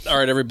All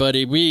right,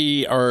 everybody.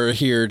 We are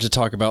here to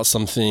talk about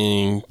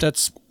something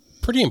that's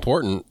pretty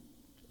important,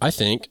 I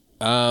think.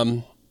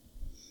 Gardening.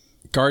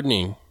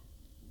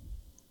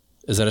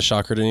 Is that a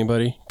shocker to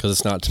anybody? Because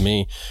it's not to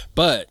me.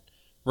 But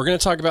we're going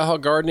to talk about how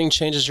gardening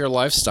changes your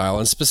lifestyle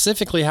and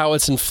specifically how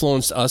it's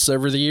influenced us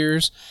over the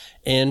years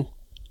and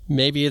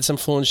maybe it's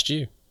influenced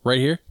you right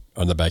here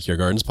on the Backyard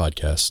Gardens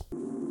podcast.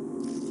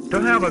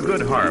 To have a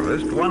good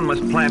harvest, one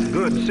must plant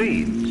good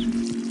seeds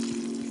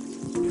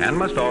and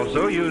must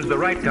also use the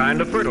right kind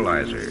of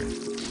fertilizer.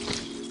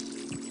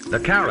 The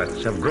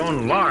carrots have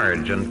grown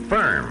large and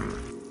firm.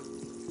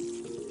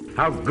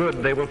 How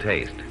good they will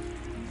taste.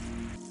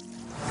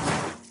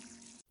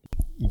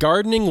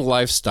 Gardening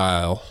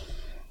lifestyle.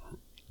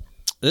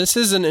 This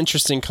is an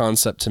interesting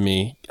concept to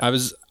me.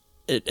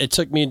 It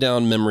took me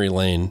down memory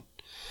lane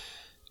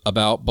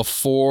about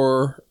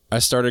before I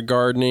started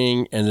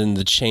gardening and then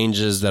the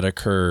changes that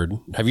occurred.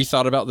 Have you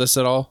thought about this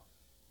at all?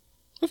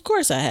 Of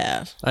course I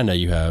have. I know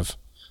you have.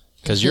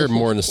 Because you're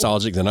more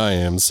nostalgic than I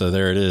am, so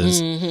there it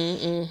is.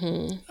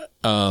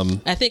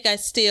 I think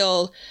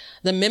the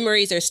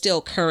memories are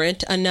still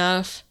current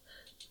enough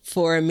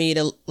for me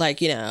to,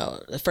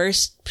 the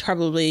first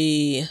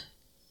probably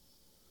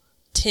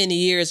 10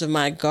 years of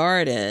my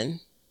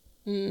garden,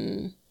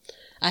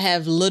 I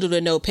have little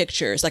to no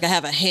pictures. Like I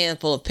have a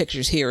handful of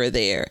pictures here or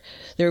there.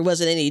 There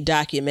wasn't any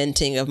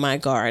documenting of my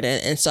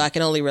garden. And so I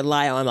can only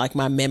rely on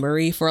my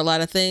memory for a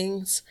lot of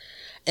things.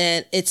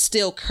 And it's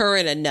still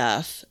current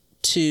enough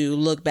to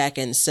look back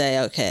and say,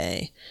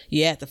 okay,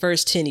 yeah, the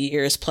first 10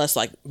 years plus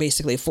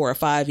basically 4 or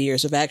 5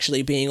 years of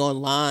actually being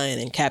online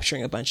and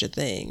capturing a bunch of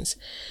things.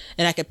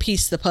 And I could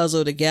piece the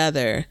puzzle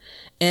together.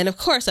 And of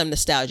course, I'm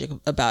nostalgic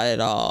about it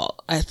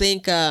all. I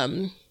think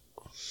I've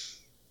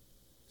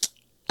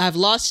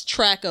lost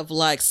track of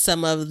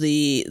some of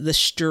the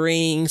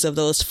strings of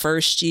those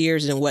first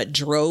years and what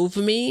drove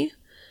me.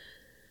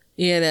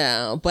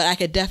 But I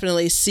could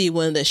definitely see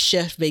when the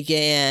shift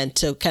began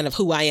to kind of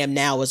who I am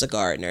now as a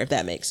gardener, if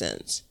that makes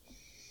sense.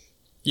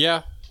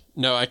 Yeah,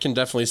 no, I can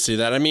definitely see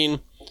that. I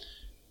mean,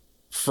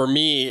 for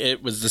me,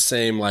 it was the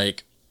same. I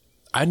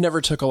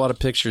never took a lot of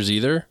pictures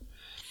either.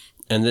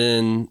 And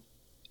then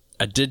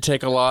I did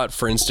take a lot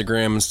for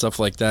Instagram and stuff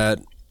like that.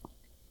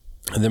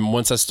 And then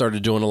once I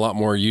started doing a lot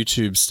more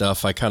YouTube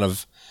stuff, I kind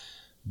of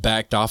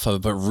backed off of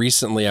it. But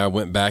recently I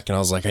went back and I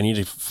was like, I need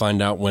to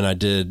find out when I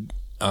did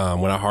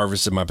when I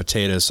harvested my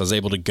potatoes. So I was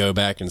able to go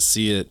back and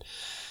see it.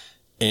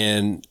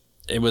 And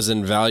it was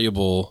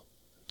invaluable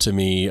to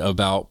me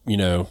about,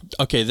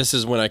 okay, this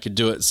is when I could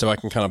do it so I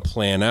can kind of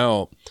plan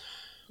out.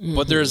 Mm-hmm.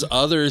 But there's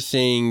other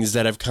things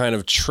that have kind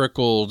of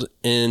trickled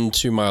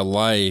into my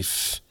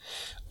life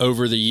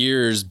over the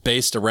years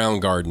based around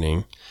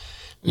gardening,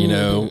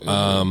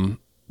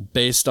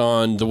 based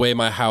on the way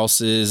my house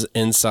is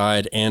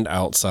inside and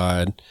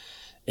outside.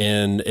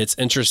 And it's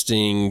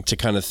interesting to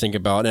kind of think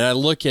about. And I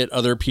look at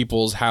other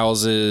people's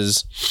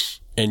houses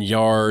and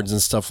yards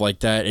and stuff like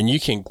that, and you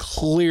can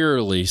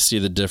clearly see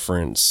the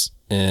difference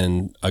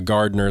in a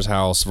gardener's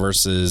house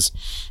versus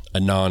a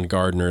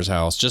non-gardener's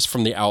house, just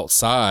from the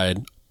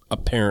outside,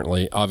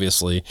 apparently,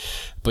 obviously.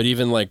 But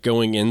even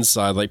going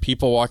inside,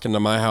 people walk into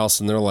my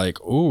house and they're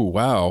like, "Ooh,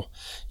 wow,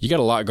 you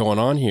got a lot going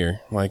on here."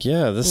 I'm like,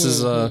 yeah, this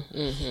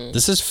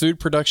is food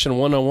production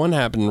 101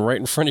 happening right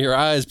in front of your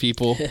eyes,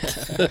 people.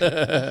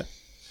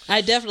 I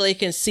definitely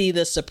can see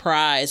the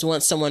surprise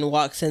once someone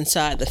walks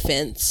inside the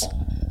fence,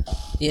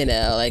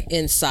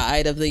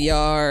 inside of the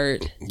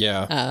yard.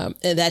 Yeah.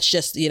 And that's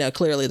just,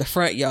 clearly the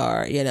front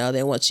yard,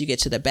 then once you get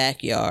to the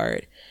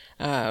backyard,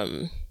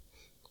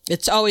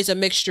 it's always a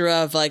mixture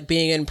of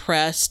being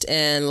impressed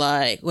and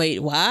wait,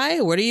 why?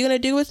 What are you going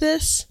to do with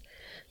this?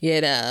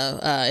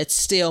 It's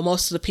still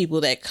most of the people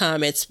that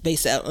come, it's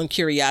based out on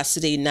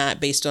curiosity, not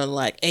based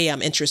on hey,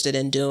 I'm interested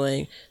in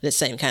doing the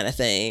same kind of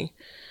thing.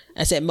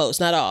 I said most,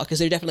 not all, because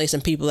there are definitely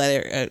some people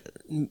that are,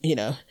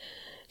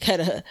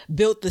 kind of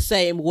built the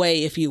same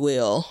way, if you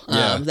will,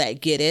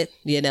 that get it,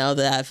 that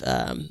I've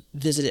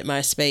visited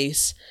my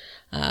space.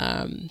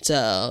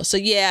 So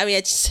yeah, I mean,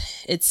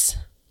 it's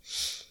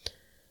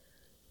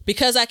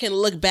because I can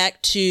look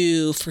back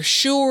to for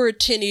sure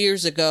 10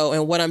 years ago,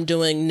 and what I'm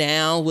doing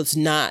now was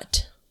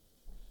not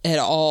at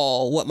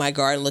all what my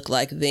garden looked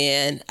like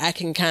then. I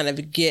can kind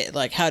of get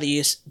how do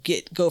you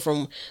go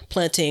from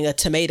planting a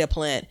tomato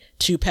plant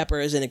to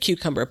peppers and a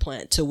cucumber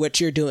plant to what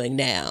you're doing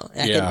now.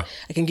 I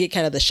can get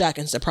kind of the shock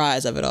and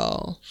surprise of it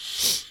all.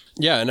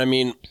 Yeah. And I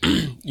mean,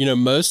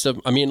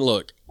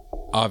 look,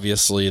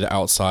 obviously the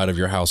outside of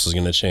your house is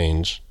going to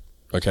change.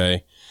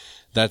 Okay.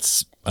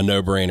 That's a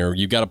no-brainer.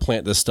 You've got to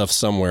plant this stuff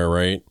somewhere,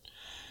 right?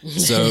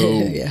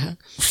 So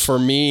for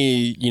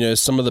me,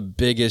 some of the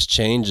biggest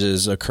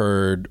changes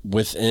occurred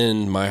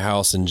within my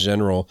house in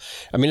general.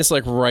 I mean, it's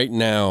right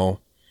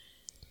now.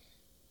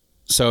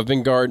 So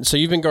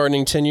you've been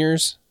gardening 10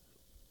 years?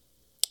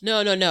 No.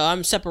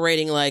 I'm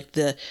separating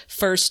the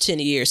first 10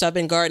 years. So I've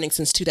been gardening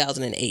since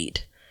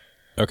 2008.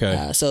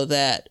 Okay. So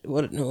that,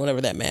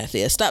 whatever that math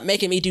is. Stop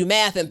making me do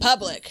math in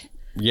public.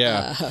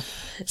 Yeah.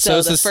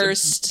 So the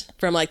first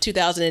from like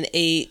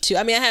 2008 to,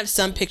 I mean, I have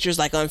some pictures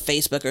like on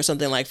Facebook or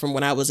something like from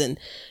when I was in,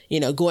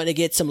 going to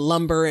get some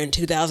lumber in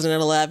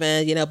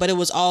 2011, but it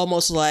was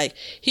almost like,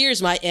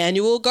 here's my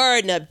annual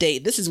garden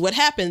update. This is what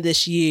happened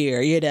this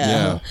year,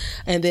 Yeah.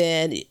 And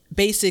then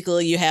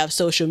basically you have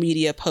social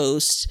media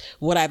posts,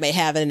 what I may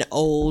have in an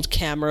old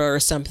camera or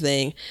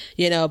something.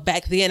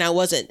 Back then I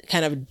wasn't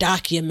kind of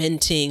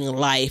documenting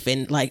life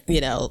and like,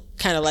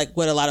 kind of like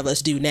what a lot of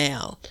us do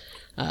now.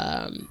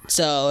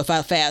 So if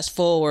I fast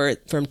forward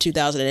from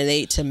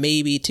 2008 to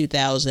maybe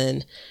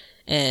 2000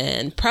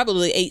 and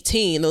probably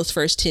 18, those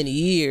first 10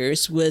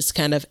 years was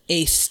kind of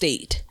a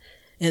state.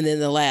 And then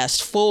the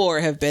last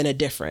 4 have been a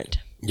different.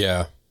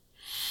 Yeah.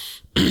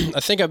 I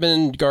think I've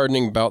been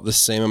gardening about the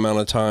same amount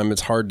of time.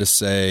 It's hard to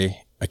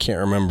say. I can't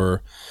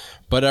remember.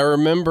 But I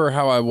remember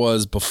how I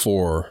was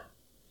before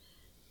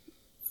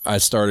I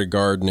started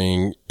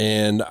gardening.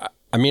 And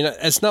I mean,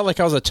 it's not like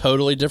I was a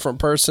totally different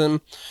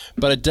person,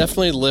 but I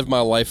definitely lived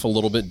my life a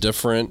little bit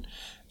different.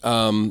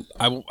 I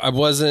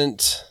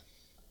wasn't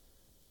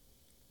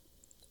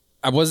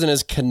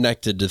as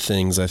connected to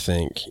things, I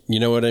think. You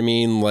know what I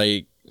mean?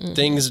 Like,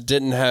 things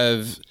didn't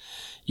have,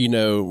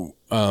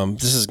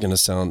 this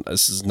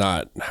is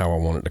not how I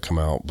want it to come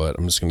out, but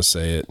I'm just going to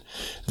say it.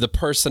 The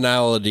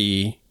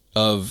personality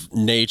of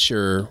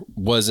nature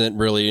wasn't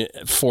really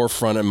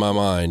forefront in my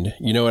mind.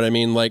 You know what I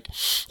mean? Like,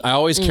 I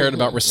always cared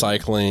about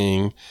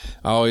recycling.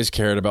 I always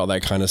cared about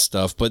that kind of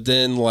stuff. But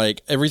then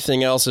like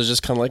everything else is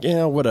just kind of like,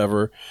 yeah,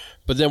 whatever.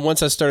 But then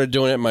once I started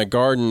doing it in my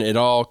garden, it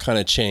all kind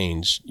of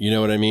changed. You know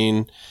what I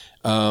mean?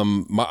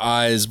 My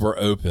eyes were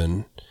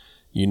open,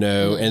 and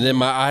then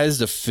my eyes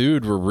to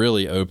food were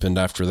really opened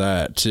after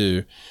that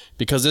too,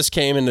 because this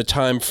came in a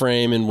time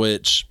frame in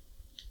which,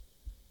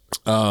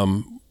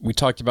 we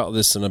talked about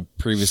this in a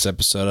previous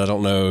episode. I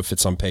don't know if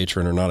it's on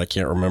Patreon or not. I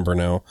can't remember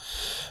now.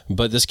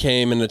 But this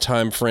came in a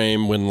time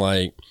frame when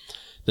like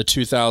the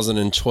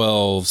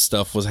 2012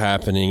 stuff was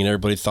happening and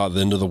everybody thought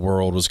the end of the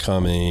world was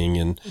coming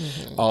and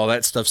all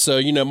that stuff. So,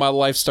 my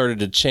life started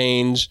to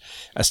change.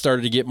 I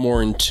started to get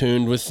more in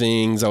tune with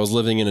things. I was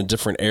living in a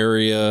different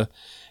area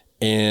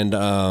and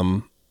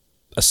I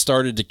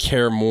started to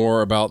care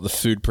more about the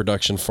food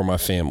production for my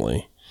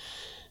family.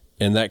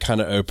 And that kind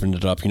of opened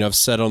it up. I've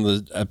said on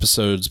the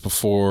episodes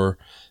before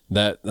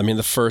that,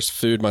 the first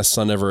food my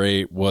son ever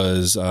ate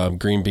was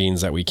green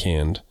beans that we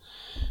canned.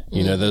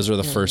 Those are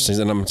the first things.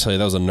 And I'm going to tell you,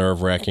 that was a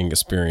nerve-wracking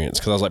experience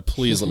because I was like,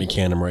 please let me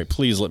can them right.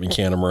 Please let me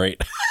can them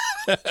right.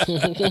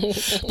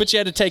 But you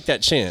had to take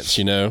that chance,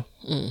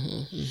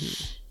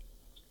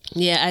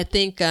 Yeah, I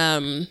think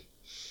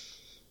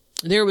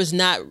there was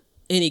not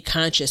any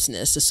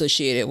consciousness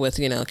associated with,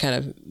 kind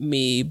of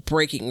me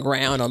breaking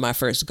ground on my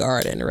first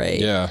garden, right?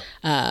 Yeah.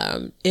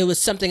 It was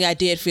something I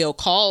did feel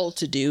called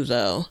to do,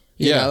 though.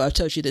 I've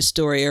told you this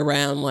story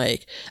around,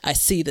 like, I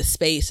see the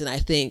space and I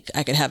think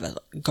I could have a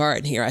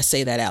garden here. I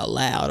say that out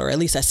loud, or at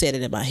least I said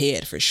it in my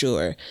head for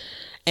sure.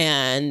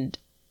 And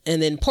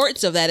the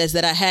importance of that is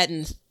that I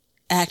hadn't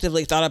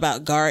actively thought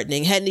about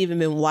gardening, hadn't even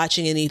been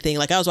watching anything.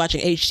 Like, I was watching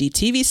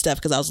HGTV stuff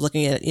because I was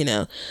looking at,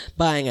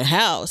 buying a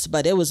house,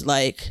 but it was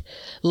like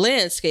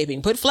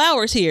landscaping, put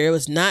flowers here. It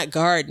was not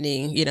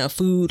gardening,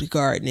 food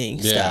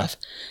gardening stuff.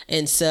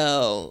 And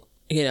so,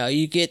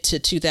 you get to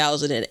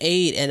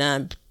 2008 and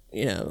I'm,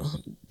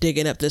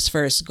 digging up this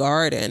first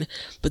garden,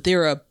 but there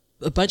were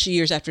a bunch of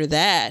years after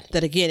that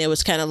again, it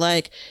was kind of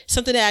like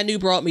something that I knew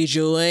brought me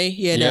joy,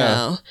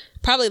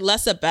 probably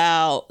less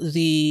about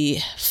the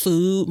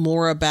food,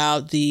 more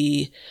about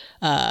the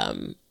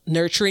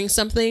nurturing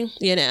something,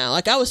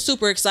 like I was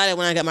super excited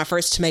when I got my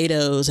first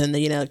tomatoes and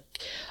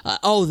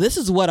this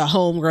is what a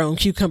homegrown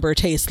cucumber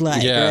tastes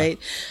like, right?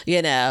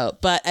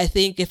 But I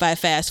think if I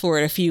fast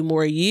forward a few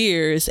more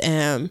years,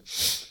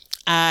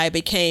 I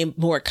became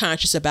more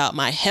conscious about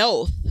my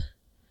health,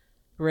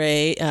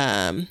 right?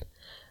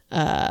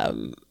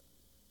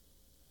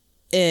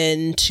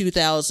 In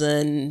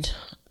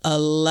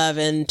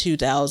 2011,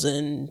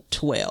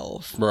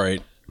 2012.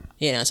 Right.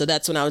 So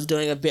that's when I was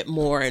doing a bit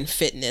more in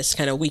fitness,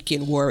 kind of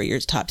weekend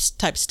warriors type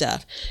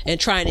stuff, and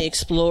trying to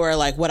explore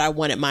like what I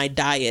wanted my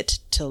diet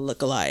to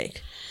look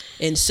like.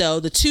 And so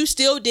the two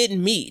still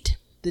didn't meet.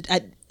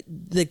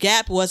 The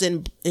gap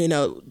wasn't,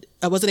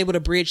 I wasn't able to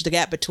bridge the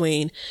gap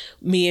between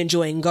me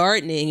enjoying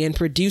gardening and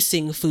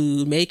producing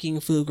food,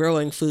 making food,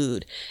 growing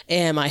food,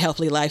 and my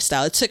healthy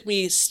lifestyle. It took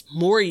me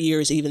more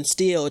years even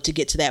still to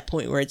get to that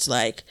point where it's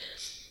like,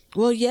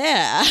 well,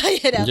 yeah,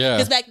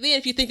 because back then,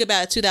 if you think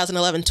about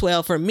 2011,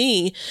 12, for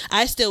me,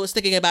 I still was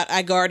thinking about,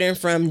 I garden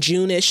from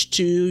June-ish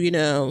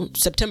to,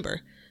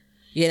 September.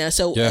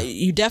 So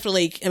you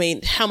definitely,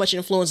 how much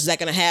influence is that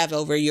going to have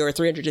over your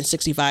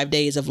 365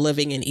 days of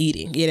living and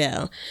eating,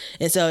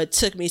 And so it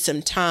took me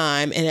some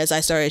time. And as I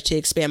started to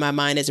expand my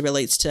mind as it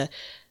relates to,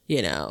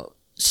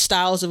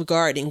 styles of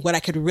gardening, what I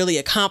could really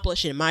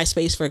accomplish in my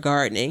space for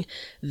gardening,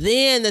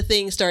 then the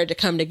things started to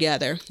come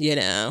together, Do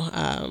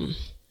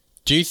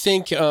you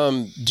think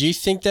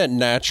that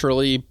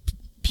naturally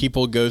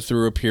people go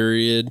through a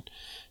period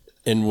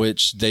in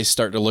which they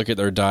start to look at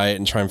their diet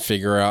and try and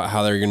figure out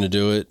how they're going to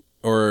do it.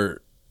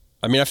 Or,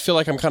 I mean, I feel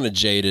like I'm kind of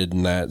jaded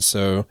in that,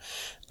 so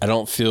I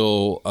don't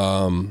feel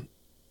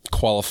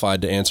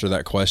qualified to answer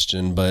that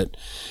question. But,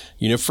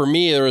 you know, for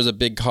me, there was a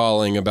big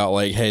calling about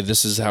like, hey,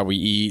 this is how we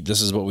eat.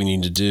 This is what we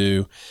need to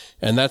do.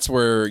 And that's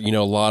where, you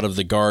know, a lot of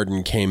the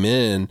garden came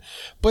in.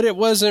 But it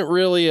wasn't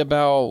really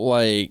about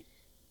like,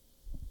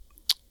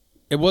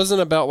 it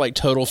wasn't about like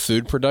total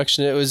food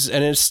production. It was,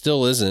 and it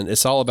still isn't.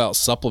 It's all about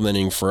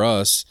supplementing for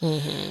us.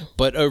 Mm-hmm.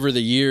 But over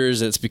the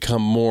years, it's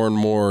become more and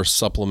more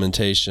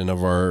supplementation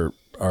of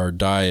our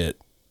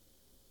diet.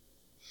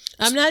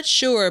 I'm not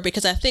sure,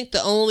 because I think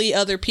the only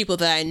other people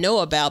that I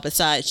know about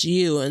besides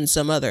you and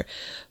some other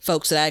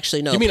folks that I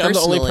actually know. You mean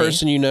personally, I'm the only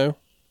person you know?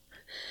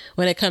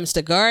 When it comes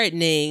to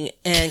gardening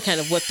and kind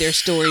of what their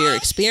story or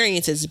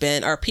experience has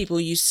been, are people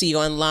you see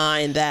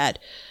online that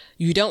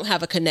you don't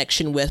have a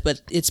connection with,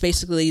 but it's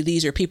basically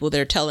these are people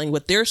that are telling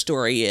what their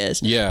story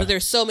is. Yeah. But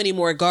there's so many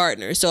more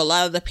gardeners. So a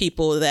lot of the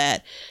people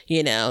that,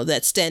 you know,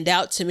 that stand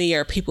out to me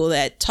are people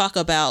that talk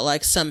about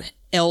like some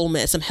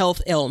ailment, some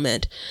health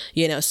ailment,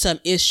 you know, some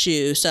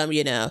issue, some,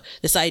 you know,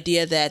 this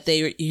idea that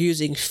they're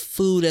using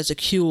food as a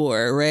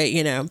cure, right?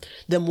 You know,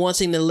 them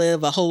wanting to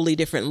live a wholly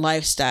different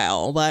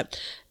lifestyle. But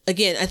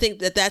again, I think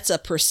that that's a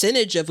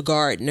percentage of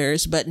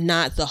gardeners, but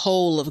not the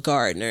whole of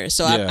gardeners.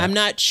 So Yeah. I'm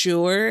not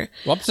sure.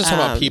 Well, I'm just talking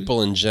about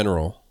people in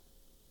general.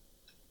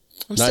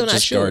 I'm not still not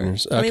just sure.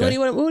 gardeners. I mean, Okay.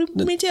 what do you want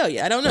me to tell you?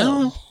 I don't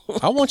know.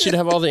 I want you to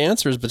have all the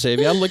answers,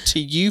 Batavia. I look to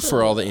you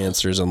for all the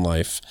answers in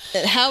life.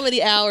 How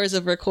many hours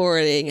of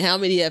recording? How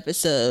many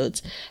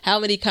episodes? How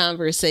many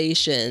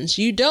conversations?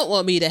 You don't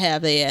want me to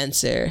have the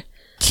answer.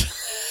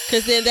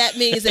 Because then that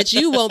means that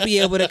you won't be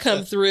able to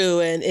come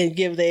through and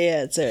give the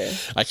answer.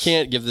 I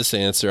can't give this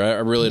answer. I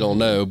really don't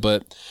know.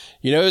 But,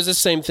 you know, it was the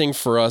same thing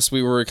for us.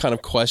 We were kind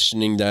of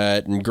questioning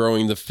that and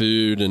growing the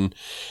food. And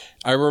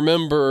I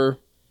remember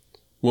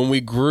when we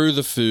grew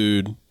the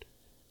food,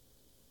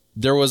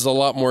 there was a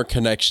lot more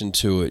connection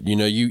to it. You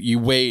know, you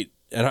wait.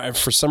 And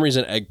for some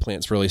reason,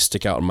 eggplants really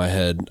stick out in my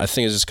head. I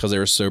think it's just because they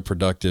were so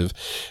productive.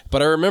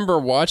 But I remember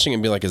watching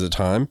and be like, is it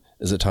time?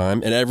 Is it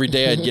time? And every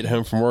day I'd get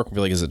home from work and be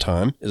like, is it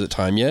time? Is it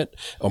time yet?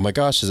 Oh my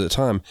gosh, is it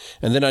time?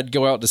 And then I'd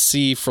go out to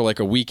sea for like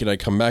a week and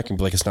I'd come back and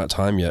be like, it's not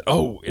time yet.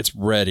 Oh, it's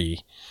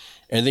ready.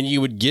 And then you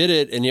would get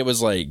it and it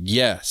was like,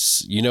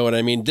 yes. You know what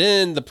I mean?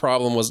 Then the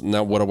problem was,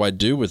 now what do I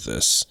do with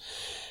this?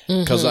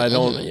 Because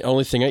the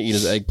only thing I eat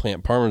is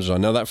eggplant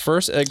parmesan. Now that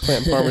first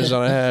eggplant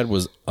parmesan I had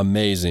was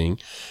amazing.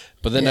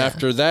 But then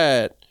after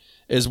that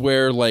is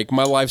where like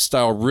my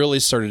lifestyle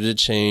really started to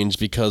change,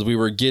 because we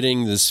were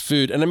getting this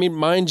food. And I mean,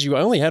 mind you,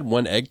 I only had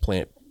one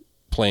eggplant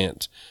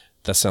plant.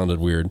 That sounded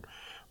weird.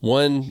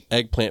 One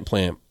eggplant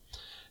plant.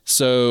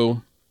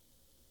 So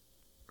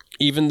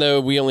even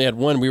though we only had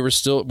one,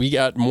 we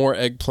got more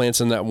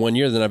eggplants in that 1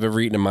 year than I've ever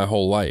eaten in my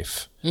whole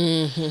life.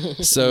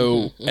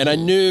 So, and I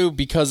knew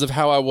because of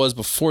how I was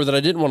before that I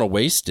didn't want to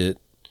waste it.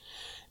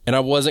 And I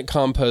wasn't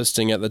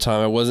composting at the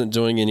time. I wasn't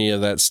doing any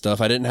of that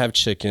stuff. I didn't have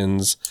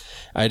chickens.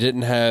 I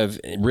didn't have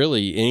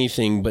really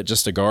anything but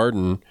just a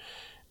garden.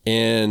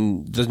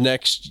 And the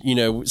next, you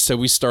know, so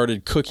we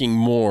started cooking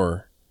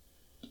more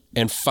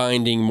and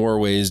finding more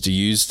ways to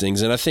use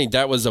things. And I think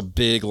that was a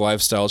big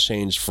lifestyle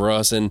change for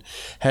us and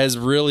has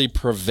really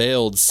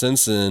prevailed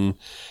since then.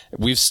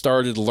 We've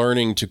started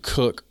learning to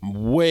cook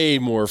way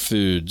more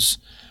foods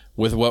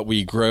with what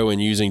we grow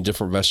and using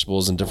different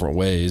vegetables in different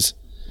ways.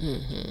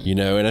 Mm-hmm. You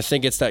know, and I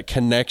think it's that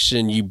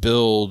connection you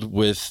build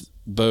with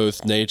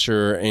both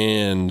nature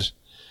and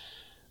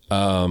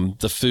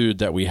the food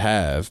that we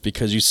have,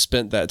 because you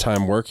spent that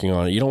time working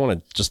on it. You don't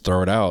want to just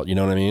throw it out. You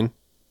know what I mean?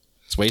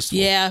 It's wasteful.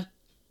 Yeah.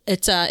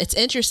 It's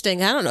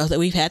interesting. I don't know that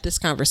we've had this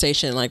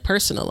conversation like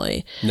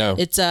personally. No.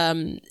 It's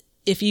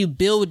if you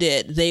build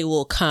it, they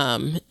will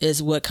come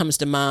is what comes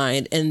to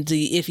mind. And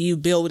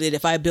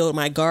if I build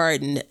my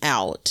garden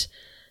out,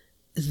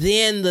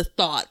 then the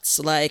thoughts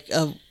like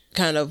of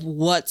kind of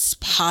what's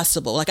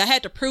possible. Like I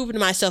had to prove to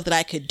myself that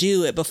I could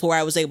do it before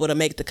I was able to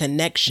make the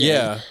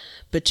connection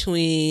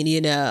between,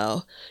 you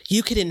know,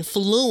 you could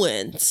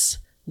influence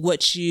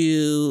what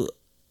you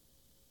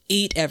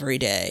eat every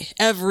day.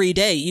 Every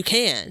day you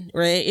can,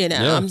 right? You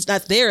know, I'm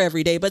not there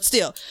every day, but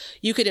still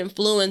you could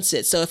influence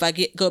it. So if I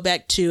go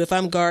back to, if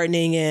I'm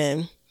gardening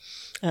in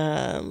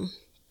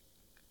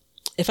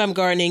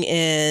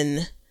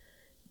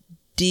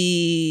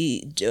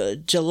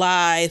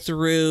July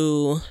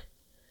through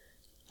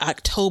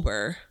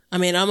October, I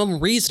mean, I'm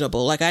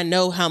reasonable. Like I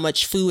know how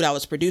much food I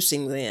was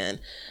producing then.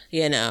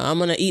 You know, I'm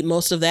going to eat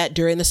most of that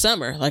during the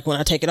summer, like when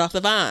I take it off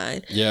the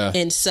vine. Yeah.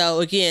 And so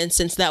again,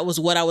 since that was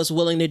what I was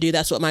willing to do,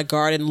 that's what my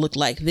garden looked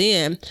like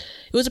then.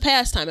 It was a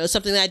pastime. It was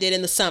something that I did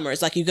in the summer.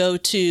 It's like you go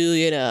to,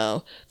 you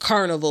know,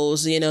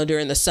 carnivals, you know,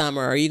 during the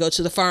summer, or you go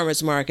to the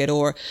farmer's market,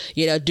 or,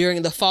 you know,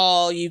 during the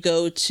fall, you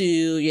go to,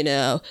 you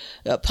know,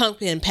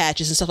 pumpkin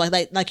patches and stuff like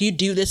that. Like you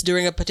do this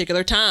during a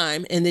particular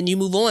time and then you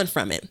move on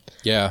from it.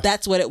 Yeah.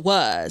 That's what it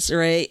was,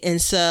 right?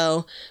 And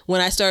so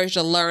when I started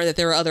to learn that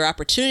there were other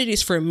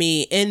opportunities for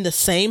me in the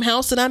same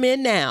house that I'm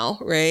in now,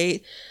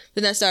 right?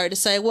 then I started to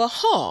say,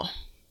 well,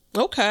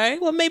 okay,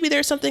 well, maybe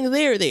there's something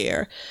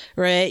there,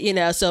 right? You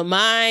know, so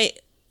my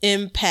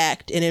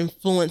impact in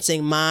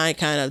influencing my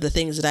kind of the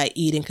things that I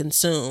eat and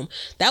consume,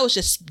 that was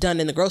just done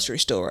in the grocery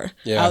store.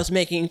 Yeah. I was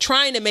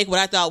trying to make what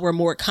I thought were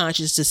more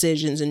conscious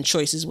decisions and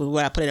choices with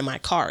what I put in my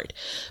cart.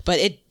 But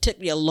it took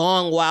me a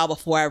long while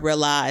before I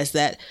realized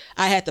that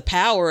I had the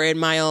power in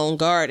my own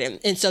garden.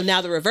 And so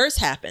now the reverse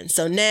happens.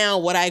 So now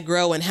what I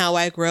grow and how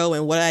I grow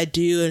and what I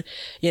do,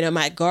 you know,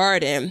 my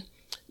garden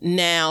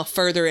now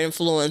further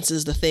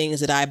influences the things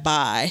that I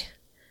buy,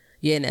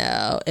 you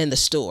know, in the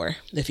store,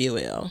 if you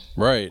will.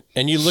 Right.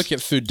 And you look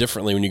at food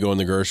differently when you go in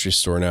the grocery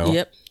store now.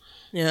 Yep.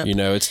 You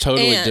know, it's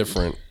totally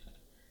different.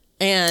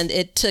 And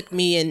it took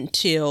me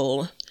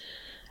until,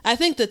 I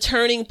think the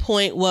turning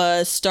point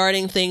was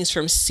starting things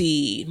from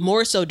seed,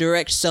 more so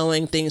direct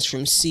sowing things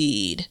from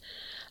seed.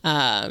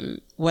 When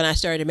I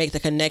started to make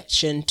the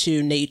connection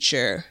to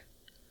nature,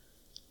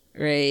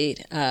 right?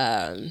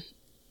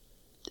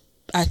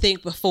 I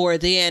think before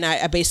then,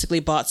 I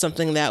basically bought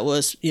something that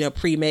was, you know,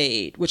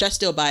 pre-made, which I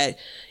still buy,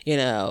 you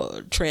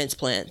know,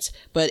 transplants.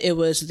 But it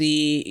was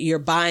you're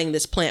buying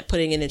this plant,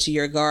 putting it into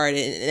your garden,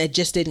 and it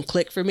just didn't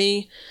click for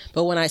me.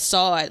 But when I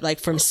saw it, like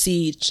from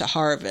seed to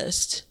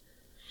harvest,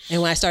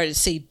 and when I started to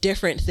see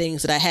different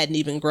things that I hadn't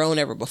even grown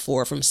ever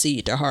before from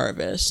seed to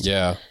harvest.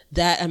 Yeah.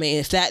 That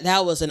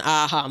was an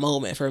aha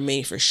moment for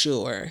me, for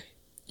sure.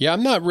 Yeah,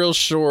 I'm not real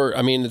sure.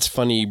 I mean, it's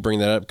funny you bring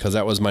that up because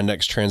that was my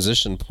next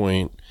transition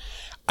point.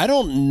 I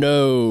don't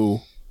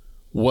know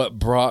what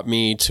brought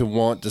me to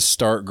want to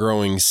start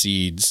growing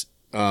seeds,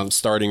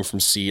 starting from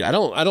seed. I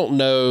don't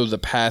know the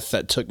path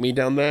that took me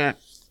down that,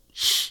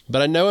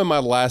 but I know in my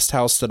last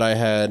house that I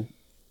had,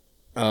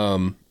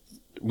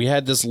 we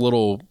had this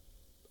little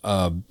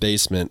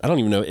basement. I don't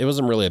even know. It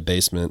wasn't really a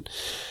basement.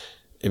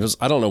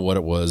 I don't know what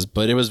it was,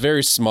 but it was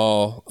very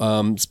small.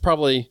 It's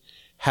probably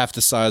half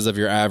the size of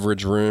your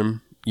average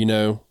room, you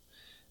know,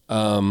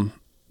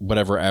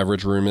 whatever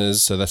average room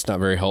is. So that's not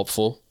very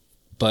helpful.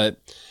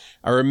 But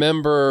I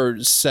remember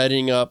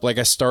setting up, like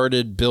I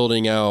started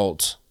building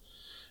out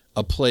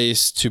a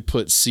place to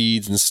put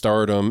seeds and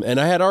start them. And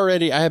I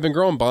had been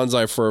growing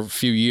bonsai for a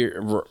few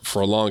years,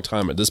 for a long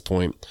time at this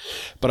point.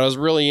 But I was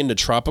really into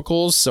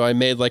tropicals. So I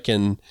made like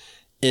an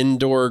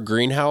indoor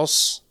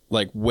greenhouse,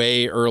 like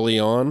way early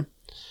on.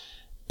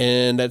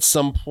 And at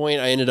some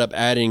point I ended up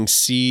adding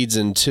seeds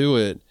into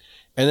it.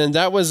 And then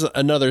that was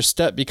another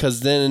step because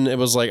then it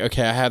was like,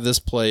 okay, I have this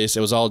place.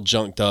 It was all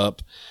junked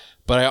up.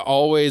 But I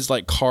always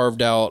like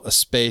carved out a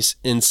space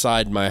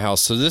inside my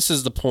house. So this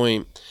is the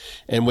point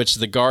in which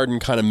the garden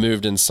kind of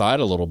moved inside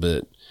a little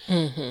bit.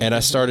 Mm-hmm, and I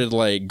started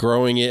like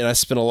growing it. And I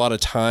spent a lot of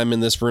time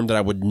in this room that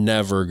I would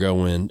never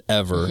go in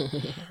ever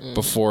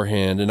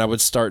beforehand. And I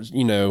would start,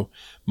 you know,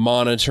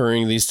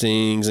 monitoring these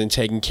things and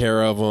taking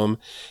care of them.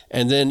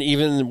 And then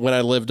even when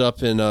I lived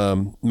up in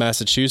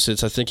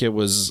Massachusetts, I think it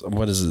was,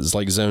 it's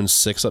like zone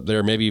 6 up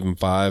there, maybe even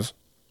 5.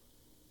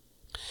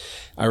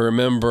 I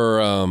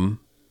remember...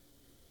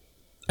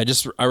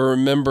 I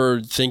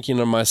remember thinking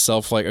to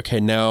myself, like,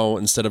 okay, now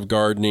instead of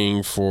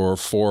gardening for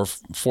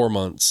four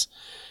months,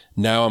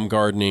 now I'm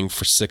gardening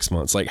for 6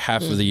 months. Like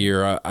half of the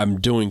year, I'm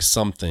doing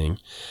something.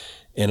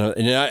 And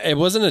it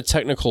wasn't a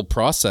technical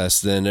process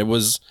then. It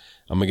was,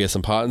 I'm going to get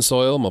some potting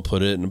soil. I'm going to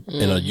put it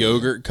in a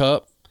yogurt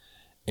cup.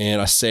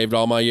 And I saved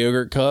all my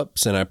yogurt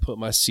cups and I put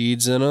my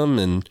seeds in them.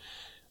 And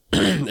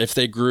if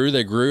they grew,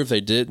 they grew. If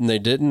they didn't, they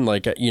didn't.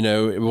 Like, you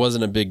know, it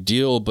wasn't a big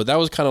deal. But that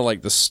was kind of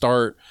like the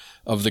start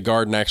of the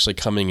garden actually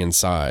coming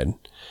inside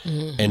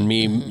and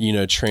me, you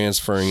know,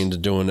 transferring into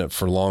doing it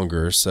for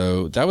longer.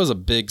 So that was a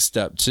big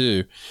step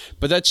too.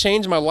 But that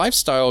changed my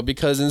lifestyle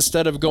because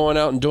instead of going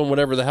out and doing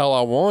whatever the hell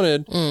I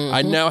wanted,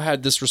 I now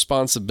had this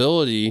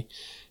responsibility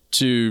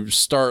to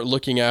start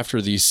looking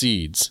after these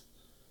seeds.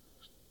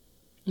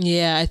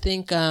 Yeah, I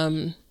think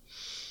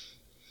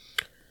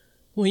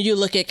when you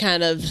look at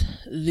kind of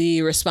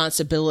the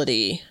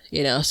responsibility,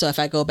 you know, so if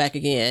I go back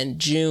again,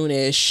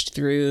 June-ish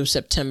through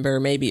September,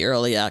 maybe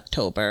early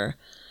October,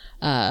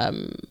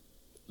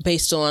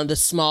 based on the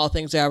small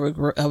things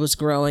that I was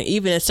growing,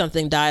 even if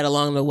something died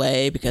along the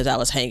way because I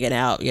was hanging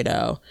out, you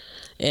know,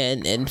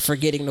 and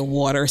forgetting to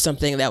water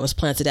something that was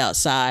planted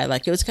outside,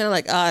 like it was kind of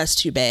like, oh, it's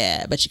too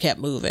bad, but you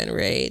kept moving,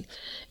 right?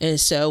 And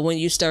so when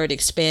you start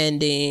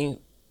expanding,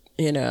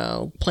 you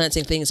know,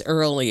 planting things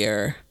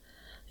earlier,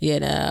 you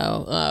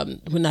know,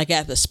 when I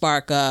got the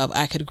spark of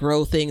I could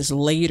grow things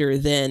later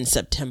than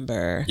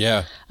September.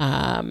 Yeah.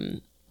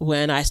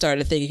 When I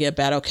started thinking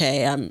about,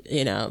 okay, I'm,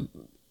 you know,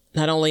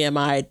 not only am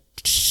I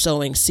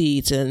sowing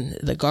seeds in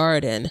the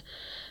garden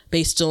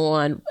based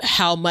on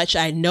how much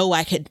I know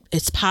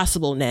it's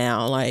possible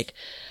now. Like,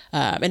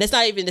 and it's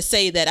not even to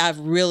say that I've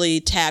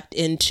really tapped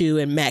into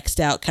and maxed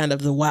out kind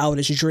of the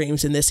wildest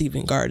dreams in this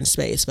even garden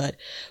space. But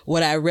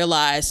what I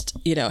realized,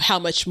 you know, how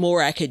much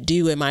more I could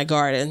do in my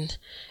garden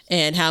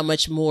and how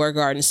much more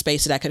garden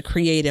space that I could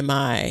create in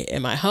my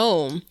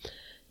home,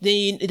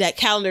 then that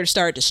calendar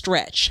started to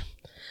stretch,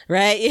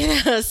 right?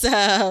 You know,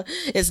 so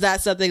it's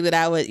not something that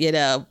I would, you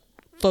know,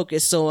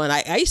 focus on,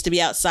 I used to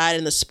be outside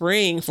in the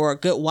spring for a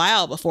good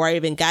while before I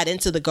even got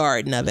into the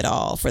garden of it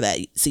all for that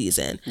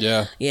season.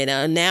 Yeah. You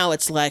know, now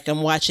it's like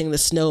I'm watching the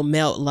snow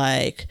melt.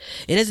 Like,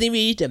 it doesn't even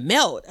need to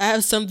melt. I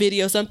have some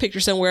video, some picture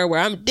somewhere where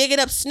I'm digging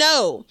up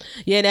snow,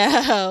 you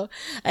know,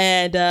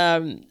 and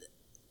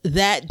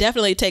that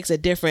definitely takes a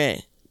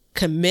different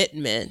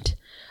commitment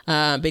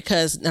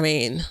because, I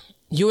mean,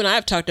 you and I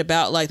have talked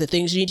about like the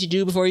things you need to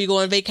do before you go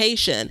on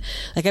vacation.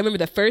 Like, I remember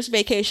the first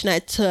vacation I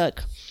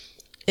took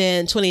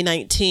in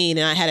 2019,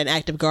 and I had an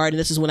active garden.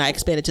 This is when I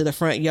expanded to the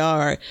front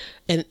yard.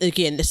 And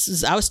again,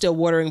 I was still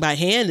watering by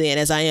hand then,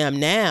 as I am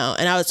now.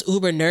 And I was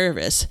uber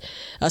nervous.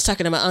 I was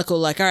talking to my uncle,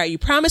 like, all right, you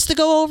promised to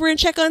go over and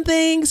check on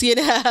things, you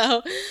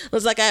know? It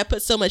was like I had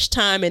put so much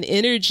time and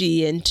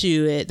energy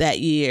into it that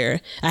year.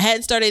 I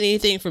hadn't started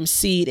anything from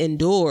seed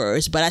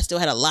indoors, but I still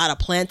had a lot of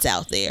plants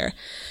out there.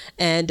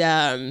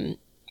 And,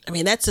 I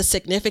mean, that's a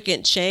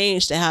significant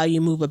change to how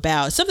you move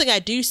about. Something I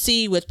do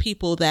see with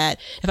people that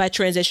if I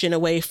transition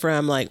away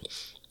from like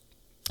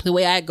the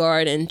way I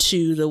garden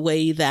to the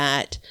way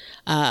that,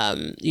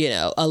 you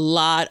know, a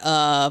lot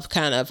of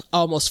kind of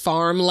almost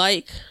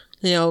farm-like,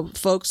 you know,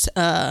 folks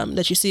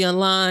that you see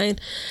online,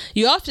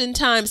 you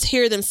oftentimes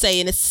hear them say,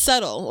 and it's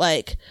subtle,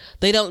 like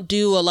they don't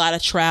do a lot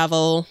of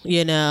travel,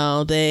 you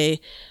know, they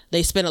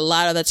spend a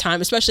lot of the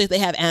time, especially if they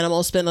have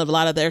animals, spend a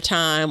lot of their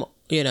time,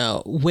 you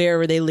know,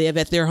 wherever they live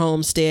at their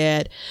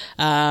homestead.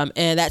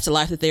 And that's a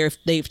life that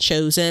they've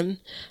chosen.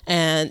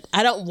 And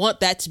I don't want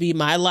that to be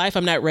my life.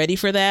 I'm not ready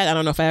for that. I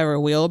don't know if I ever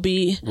will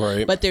be.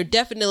 Right. But there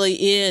definitely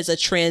is a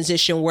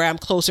transition where I'm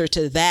closer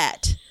to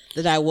that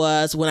I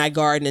was when I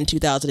gardened in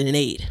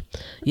 2008,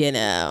 you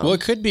know. Well,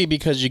 it could be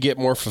because you get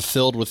more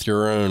fulfilled with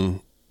your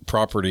own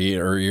property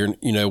or your,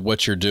 you know,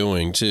 what you're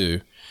doing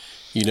too.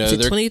 You know,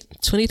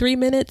 23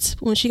 minutes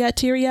when she got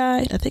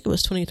teary-eyed? I think it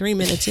was 23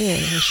 minutes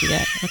in when she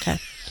got, okay.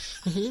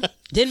 Mm-hmm.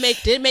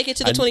 Didn't make it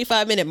to the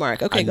 25-minute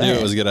mark. Okay, go ahead. I knew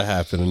it was going to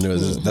happen. I knew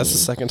that's the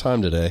second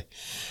time today.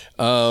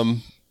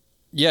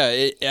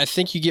 Yeah, I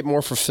think you get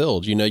more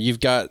fulfilled. You know,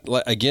 you've got,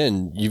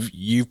 again,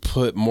 you've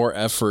put more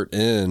effort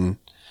in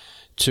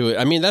to it.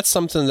 I mean, that's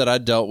something that I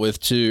dealt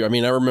with too. I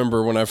mean, I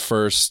remember when I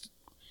first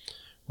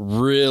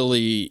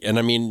really, and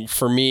I mean,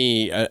 for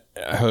me, I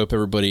hope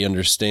everybody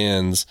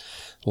understands,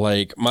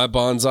 like my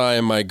bonsai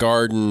and my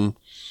garden.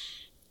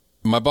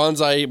 My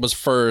bonsai was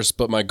first,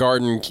 but my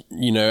garden,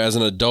 you know, as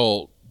an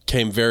adult,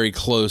 came very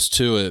close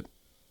to it.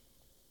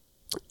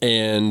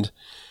 And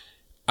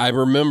I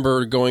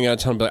remember going out of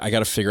town, but I got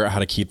to figure out how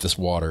to keep this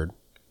watered.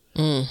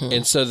 Mm-hmm.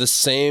 And so the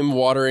same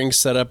watering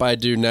setup I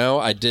do now,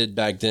 I did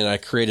back then. I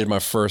created my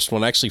first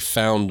one. I actually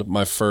found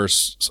my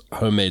first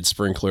homemade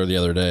sprinkler the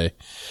other day.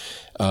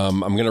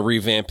 I'm going to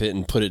revamp it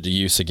and put it to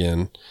use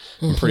again.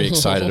 I'm pretty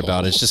excited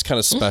about it. It's just kind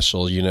of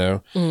special, you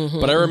know. Mm-hmm.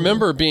 But I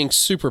remember being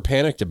super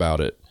panicked about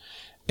it.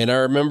 And I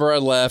remember I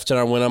left and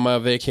I went on my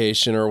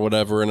vacation or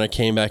whatever, and I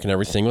came back and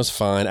everything was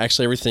fine.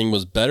 Actually, everything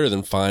was better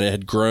than fine. It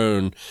had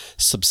grown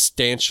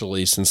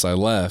substantially since I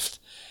left.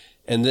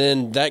 And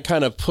then that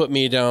kind of put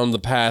me down the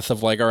path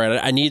of like, all right,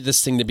 I need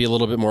this thing to be a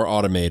little bit more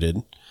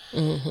automated.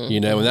 Mm-hmm, you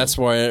know, and that's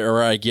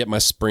where I get my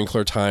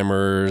sprinkler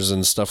timers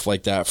and stuff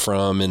like that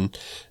from, and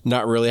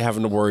not really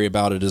having to worry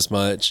about it as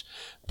much.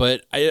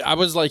 But I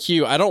was like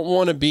you, I don't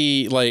want to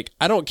be like,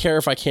 I don't care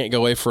if I can't go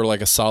away for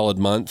like a solid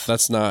month.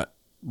 That's not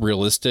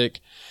realistic.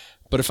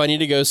 But if I need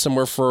to go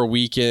somewhere for a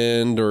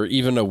weekend or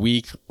even a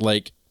week,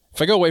 like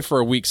if I go away for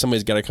a week,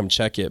 somebody's got to come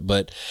check it.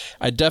 But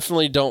I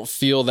definitely don't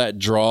feel that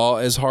draw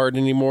as hard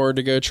anymore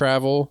to go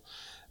travel.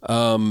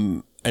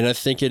 And I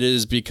think it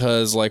is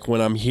because like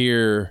when I'm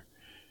here,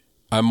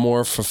 I'm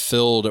more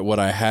fulfilled at what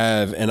I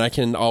have, and I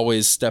can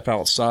always step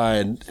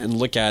outside and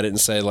look at it and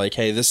say like,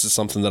 hey, this is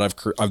something that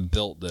I've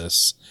built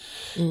this.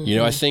 Mm-hmm. You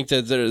know, I think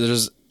that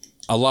there's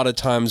a lot of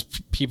times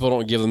people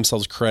don't give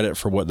themselves credit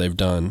for what they've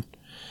done.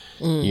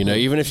 Mm-hmm. You know,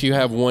 even if you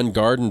have one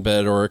garden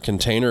bed or a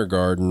container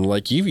garden,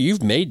 like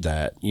you've made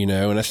that, you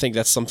know, and I think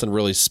that's something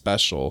really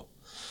special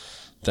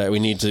that we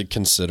need to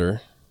consider.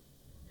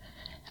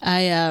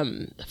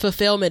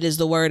 Fulfillment is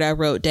the word I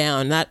wrote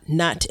down,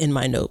 not in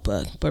my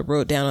notebook, but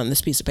wrote down on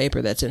this piece of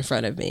paper that's in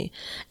front of me.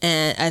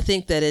 And I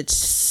think that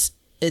it's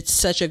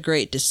such a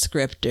great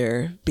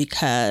descriptor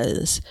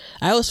because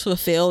I was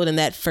fulfilled in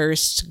that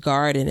first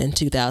garden in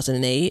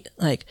 2008.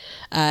 Like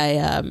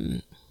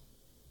I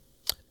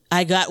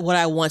got what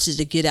I wanted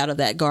to get out of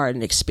that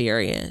garden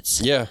experience.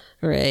 Yeah.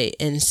 Right.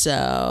 And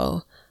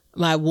so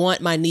my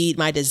want, my need,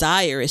 my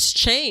desire has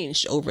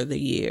changed over the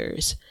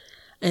years.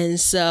 And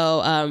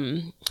so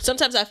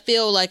sometimes I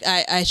feel like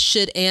I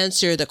should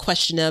answer the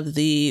question of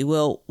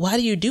well, why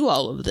do you do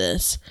all of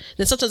this?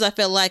 And sometimes I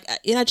feel like,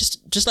 you know,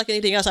 just like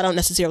anything else, I don't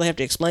necessarily have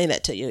to explain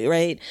that to you,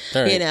 right?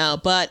 You know,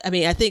 but I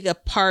mean, I think a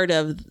part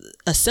of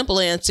a simple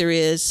answer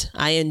is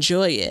I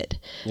enjoy it,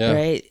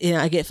 right? You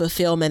know, I get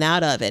fulfillment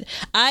out of it.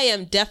 I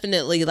am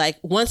definitely like,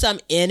 once I'm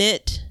in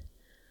it,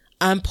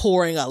 I'm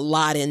pouring a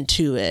lot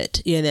into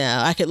it. You know,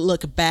 I could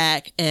look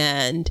back,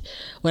 and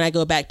when I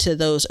go back to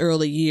those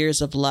early years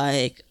of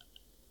like,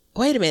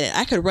 wait a minute,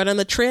 I could run on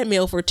the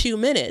treadmill for 2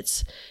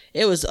 minutes.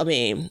 It was, I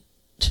mean,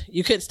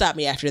 you couldn't stop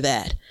me after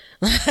that.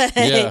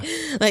 Yeah.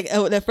 Like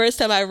the first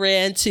time I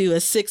ran to a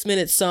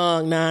 6-minute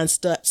song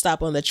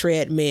non-stop on the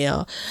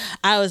treadmill,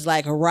 I was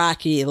like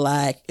Rocky.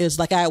 Like it was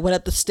like I went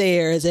up the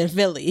stairs in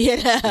Philly, you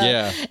know?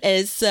 Yeah.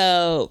 And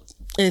so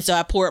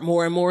I poured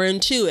more and more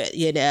into it,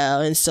 you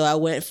know? And so I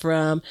went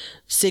from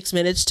 6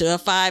 minutes to a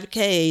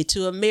 5K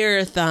to a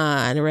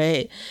marathon,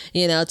 right?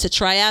 You know, to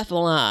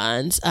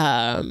triathlons.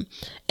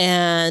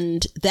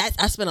 And that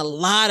I spent a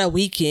lot of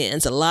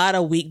weekends, a lot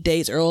of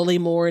weekdays, early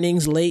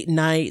mornings, late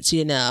nights,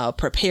 you know,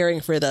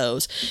 preparing for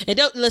those. And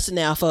don't listen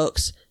now,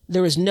 folks.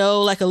 There was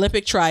no like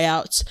Olympic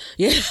tryouts.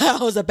 You know, I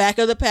was the back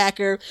of the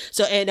packer.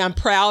 So, and I'm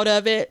proud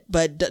of it,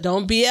 but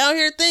don't be out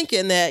here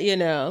thinking that, you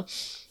know,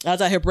 I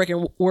was out here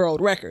breaking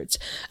world records.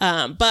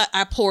 But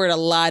I poured a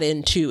lot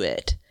into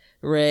it.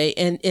 Right.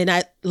 And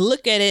I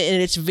look at it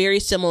and it's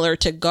very similar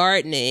to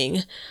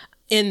gardening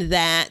in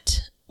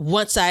that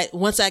once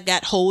I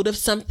got hold of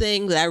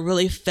something that I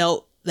really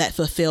felt that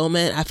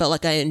fulfillment, I felt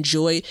like I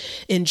enjoyed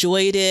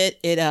it.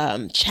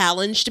 It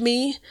challenged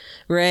me,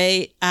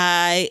 right?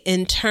 I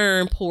in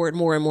turn poured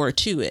more and more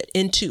into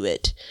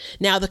it.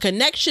 Now the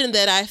connection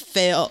that I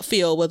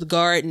feel with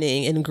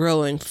gardening and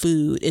growing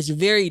food is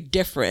very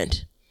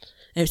different.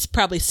 It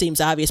probably seems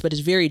obvious, but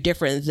it's very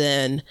different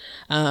than,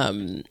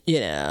 you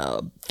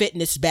know,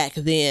 fitness back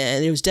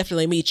then. It was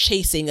definitely me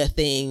chasing a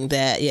thing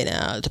that, you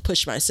know, to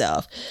push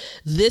myself.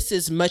 This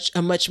is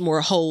a much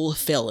more whole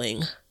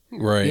feeling,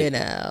 Right. you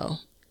know,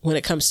 when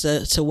it comes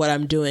to what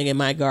I'm doing in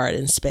my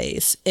garden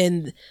space.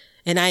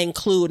 And I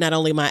include not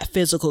only my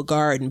physical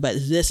garden, but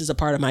this is a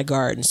part of my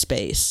garden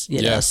space,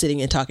 you know, sitting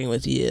and talking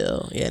with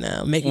you, you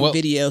know, making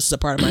videos is a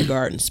part of my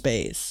garden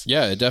space.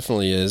 Yeah, it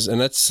definitely is.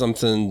 And that's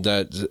something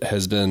that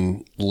has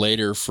been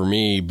later for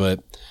me,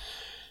 but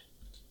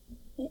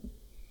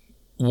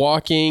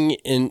walking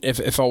in,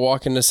 if I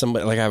walk into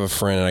somebody, like I have a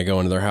friend and I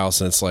go into their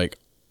house and it's like,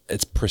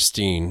 it's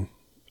pristine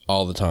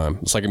all the time.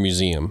 It's like a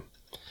museum.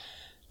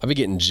 I'd be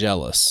getting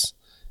jealous.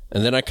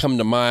 And then I come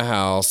to my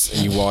house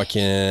and you walk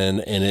in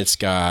and it's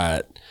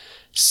got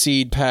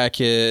seed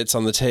packets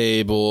on the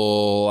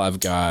table.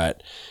 I've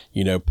got,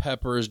 you know,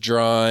 peppers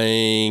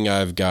drying.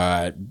 I've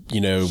got,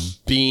 you know,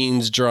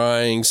 beans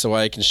drying so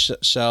I can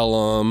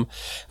shell them.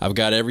 I've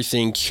got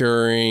everything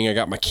curing. I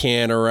got my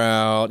canner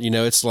out. You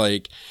know, it's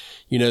like,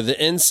 you know,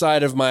 the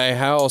inside of my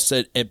house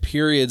at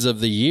periods of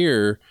the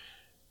year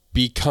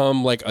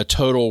become like a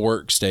total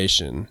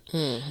workstation.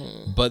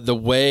 Mm-hmm. But the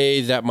way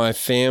that my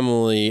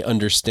family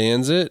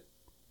understands it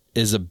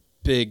is a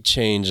big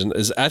change, and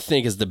I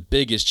think is the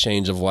biggest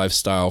change of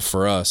lifestyle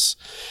for us,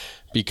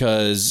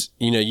 because,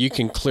 you know, you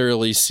can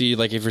clearly see,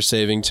 like if you're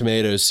saving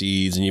tomato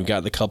seeds and you've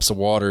got the cups of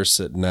water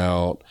sitting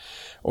out,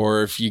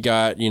 or if you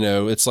got, you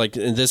know, it's like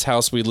in this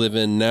house we live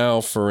in now,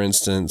 for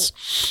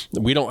instance,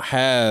 we don't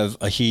have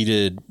a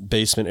heated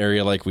basement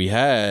area like we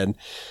had.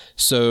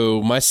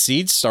 So my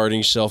seed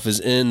starting shelf is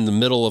in the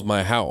middle of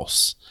my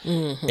house,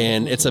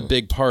 and it's a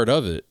big part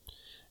of it.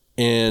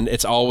 And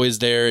it's always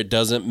there. It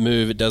doesn't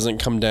move. It doesn't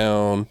come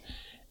down.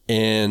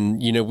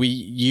 And, you know, we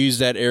use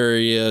that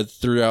area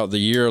throughout the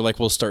year. Like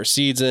we'll start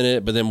seeds in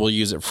it, but then we'll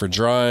use it for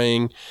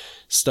drying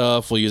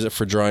stuff. We'll use it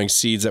for drying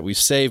seeds that we've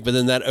saved, but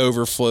then that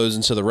overflows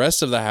into the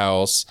rest of the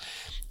house.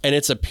 And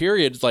it's a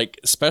period,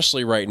 like,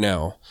 especially right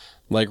now,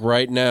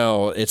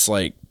 it's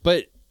like,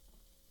 but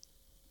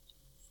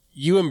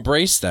you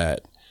embrace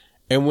that.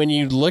 And when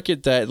you look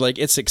at that, like,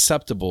 it's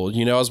acceptable.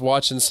 You know, I was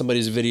watching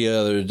somebody's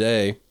video the other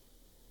day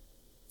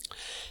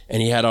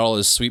and he had all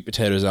his sweet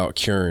potatoes out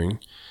curing.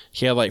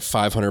 He had like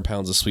 500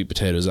 pounds of sweet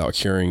potatoes out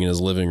curing in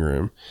his living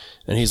room.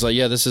 And he's like,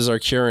 yeah, this is our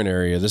curing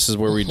area. This is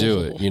where we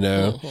do it, you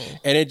know?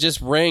 And it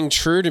just rang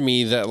true to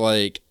me that,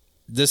 like,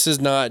 this is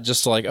not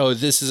just like, oh,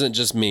 this isn't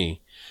just me.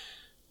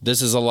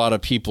 This is a lot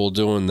of people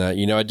doing that.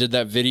 You know, I did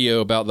that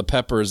video about the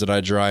peppers that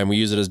I dry and we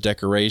use it as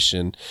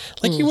decoration.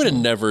 Like, you would have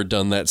never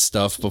done that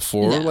stuff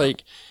before. No.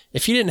 Like,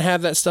 if you didn't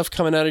have that stuff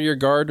coming out of your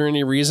garden or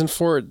any reason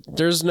for it,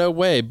 there's no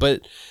way.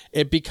 But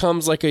it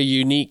becomes like a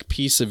unique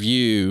piece of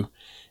you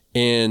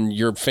and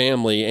your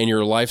family and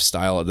your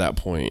lifestyle at that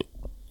point,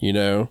 you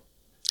know?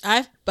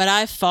 But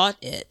I fought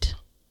it.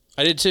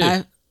 I did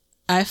too.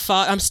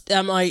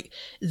 I'm like,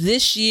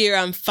 this year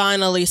I'm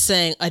finally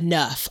saying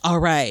enough. All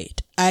right.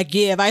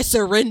 I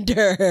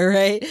surrender,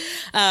 right?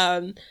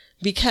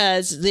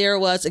 Because there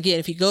was, again,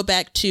 if you go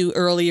back to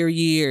earlier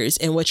years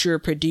and what you were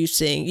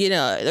producing, you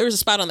know, there was a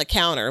spot on the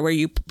counter where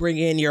you bring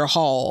in your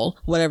haul,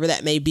 whatever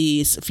that may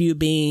be, a few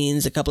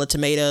beans, a couple of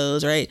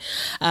tomatoes, right?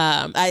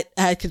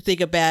 I could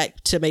think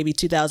back to maybe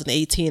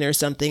 2018 or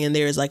something, and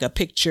there's like a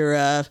picture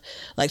of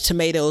like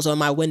tomatoes on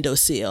my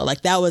windowsill.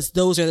 Like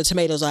those are the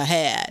tomatoes I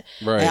had.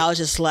 Right. And I was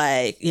just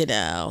like, you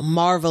know,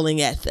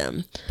 marveling at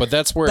them. But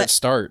that's where it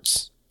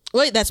starts.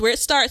 Wait, that's where it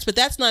starts, but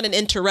that's not an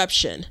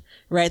interruption.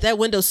 Right, that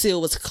windowsill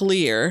was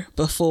clear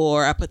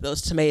before I put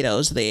those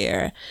tomatoes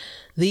there.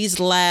 These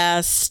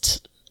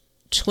last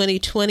since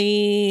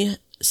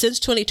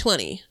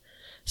 2020,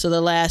 so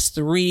the last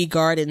 3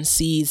 garden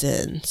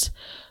seasons,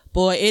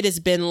 boy, it has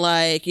been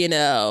like,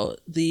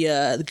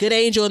 the good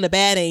angel and the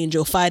bad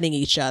angel fighting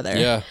each other.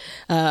 Yeah.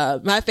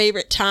 My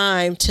favorite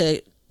time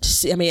to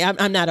see, I mean,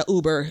 I'm not an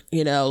Uber,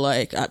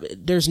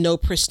 there's no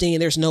pristine,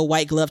 there's no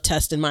white glove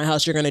test in my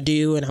house you're going to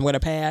do and I'm going to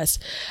pass.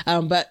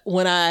 But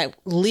when I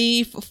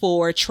leave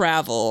for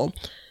travel,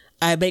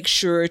 I make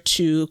sure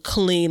to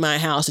clean my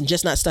house and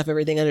just not stuff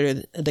everything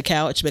under the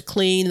couch, but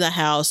clean the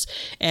house.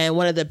 And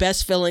one of the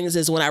best feelings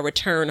is when I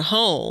return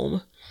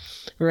home,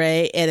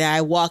 right? And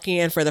I walk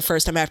in for the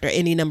first time after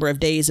any number of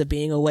days of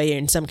being away,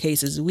 in some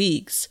cases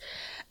weeks,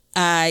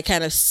 I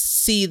kind of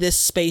see this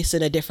space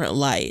in a different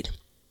light.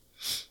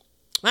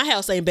 My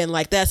house ain't been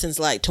like that since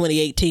like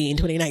 2018,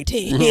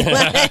 2019.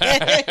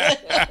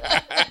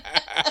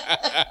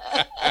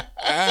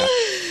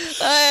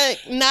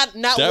 Not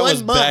that 1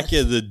 was month. Back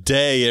in the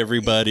day,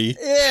 everybody.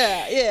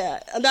 Yeah.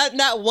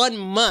 Not 1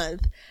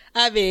 month.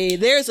 I mean,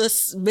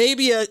 there's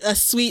maybe a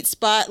sweet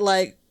spot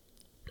like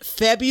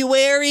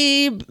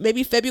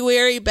maybe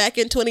February back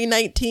in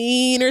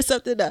 2019 or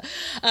something.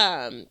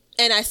 And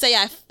I say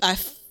I've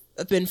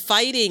been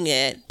fighting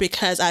it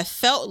because I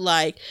felt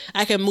like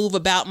I could move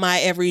about my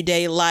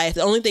everyday life.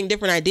 The only thing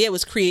different I did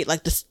was create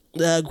like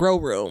the grow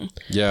room.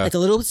 Yeah. Like a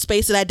little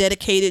space that I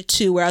dedicated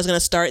to where I was going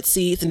to start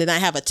seeds. And then I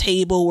have a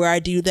table where I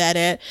do that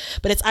at,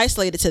 but it's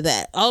isolated to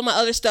that. All my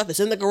other stuff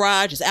is in the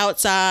garage, it's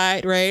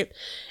outside, right?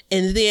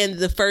 And then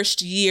the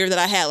first year that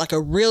I had like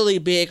a really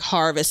big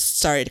harvest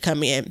started to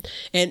come in.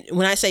 And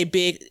when I say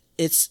big,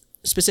 it's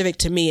specific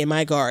to me in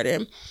my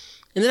garden.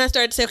 And then I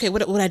started to say, okay,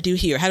 what I do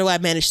here? How do I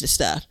manage this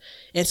stuff?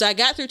 And so I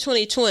got through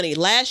 2020.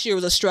 Last year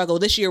was a struggle.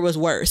 This year was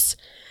worse.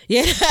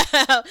 And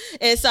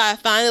so I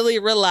finally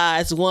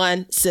realized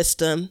 1,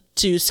 system,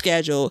 2,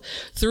 schedule,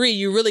 3,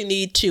 you really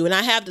need to. And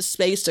I have the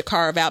space to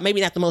carve out, maybe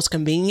not the most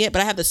convenient,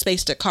 but I have the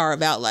space to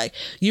carve out. Like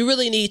you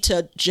really need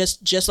to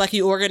just like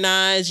you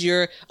organize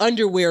your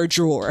underwear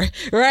drawer,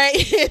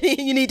 right?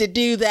 You need to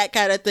do that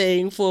kind of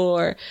thing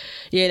for,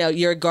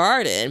 your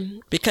garden,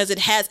 because it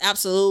hasn't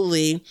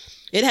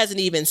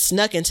even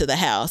snuck into the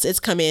house. It's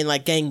come in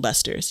like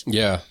gangbusters.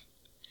 Yeah.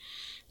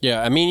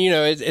 Yeah. I mean,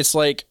 it's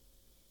like,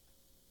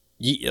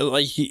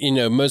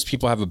 most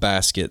people have a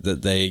basket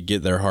that they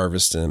get their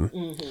harvest in.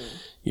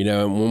 Mm-hmm.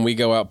 And when we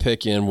go out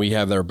picking, we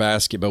have their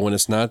basket, but when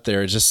it's not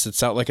there, it just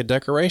sits out like a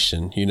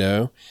decoration,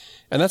 and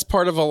that's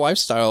part of a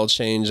lifestyle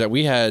change that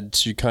we had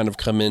to kind of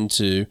come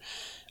into,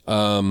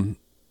 and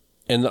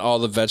all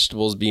the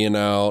vegetables being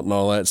out and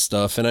all that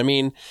stuff. And I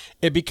mean,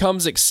 it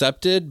becomes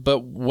accepted,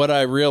 but what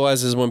I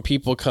realize is when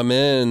people come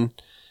in,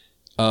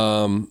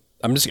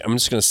 I'm just going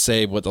to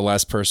say what the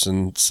last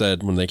person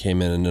said when they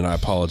came in, and then I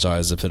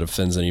apologize if it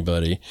offends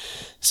anybody.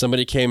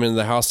 Somebody came into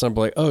the house and I'm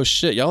like, oh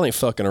shit, y'all ain't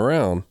fucking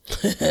around.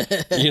 And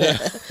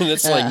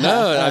it's like,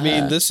 no, I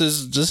mean, this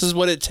is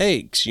what it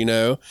takes,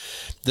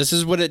 this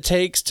is what it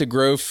takes to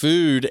grow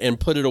food and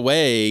put it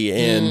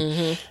away.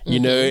 And,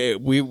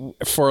 we,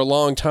 for a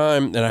long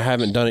time, and I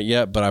haven't done it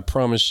yet, but I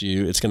promise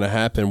you it's going to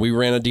happen. We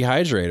ran a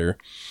dehydrator.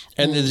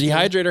 And the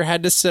dehydrator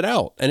had to sit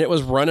out, and it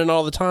was running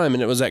all the time,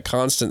 and it was that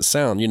constant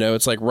sound.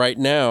 It's like right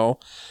now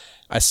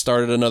I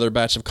started another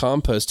batch of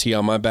compost tea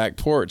on my back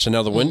porch, and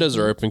now the windows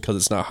are open because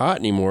it's not hot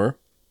anymore.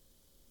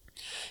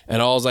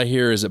 And all I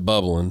hear is it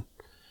bubbling.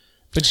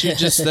 But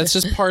that's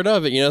just part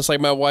of it. It's like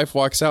my wife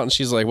walks out and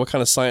she's like, what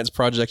kind of science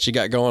project you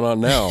got going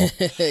on now?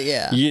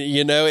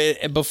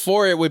 Yeah.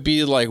 Before it would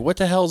be like, what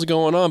the hell's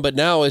going on? But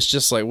now it's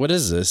just like, what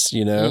is this?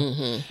 And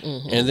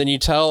then I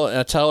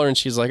tell her and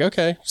she's like,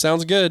 okay,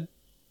 sounds good.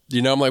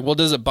 I'm like, well,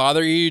 does it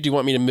bother you? Do you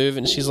want me to move it?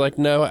 And she's like,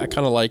 no, I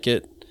kind of like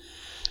it.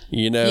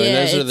 And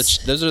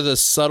those are the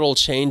subtle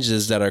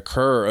changes that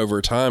occur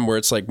over time where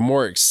it's like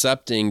more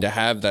accepting to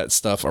have that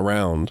stuff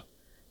around.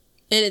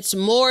 And it's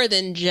more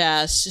than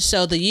just,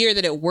 so the year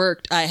that it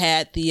worked, I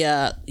had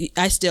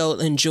I still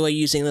enjoy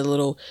using the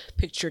little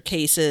picture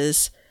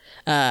cases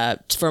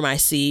for my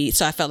seeds.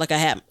 So I felt like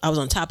I was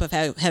on top of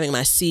having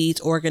my seeds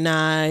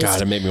organized.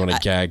 God, it made me want to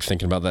gag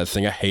thinking about that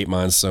thing. I hate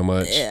mine so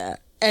much. Yeah.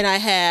 And I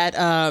had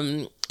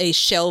a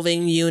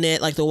shelving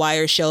unit, like the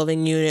wire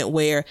shelving unit,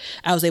 where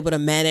I was able to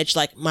manage,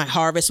 like my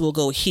harvest will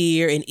go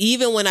here. And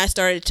even when I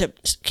started to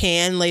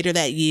can later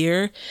that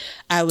year,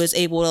 I was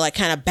able to like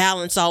kind of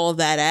balance all of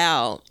that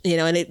out,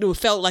 and it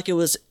felt like I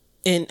was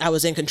in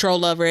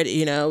control of it,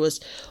 it was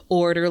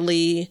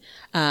orderly.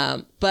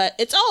 But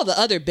it's all the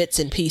other bits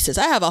and pieces.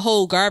 I have a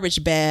whole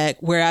garbage bag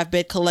where I've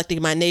been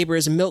collecting my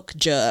neighbor's milk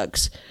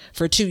jugs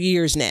for 2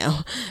 years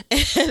now.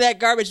 And that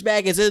garbage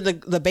bag is in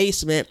the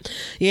basement,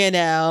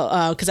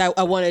 because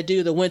I want to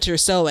do the winter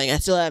sowing. I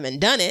still haven't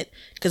done it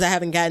because I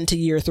haven't gotten to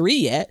year 3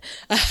 yet.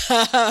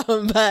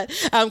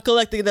 But I'm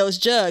collecting those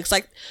jugs.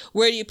 Like,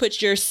 where do you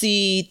put your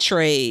seed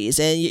trays?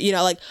 And,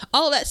 like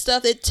all that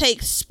stuff, it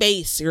takes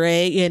space,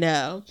 right?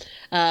 And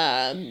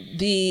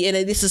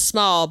this is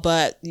small,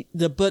 but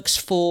the books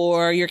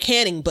for your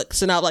canning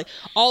books and all, like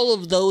all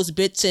of those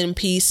bits and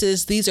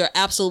pieces, these are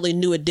absolutely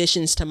new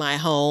additions to my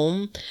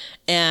home.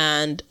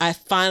 And I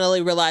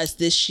finally realized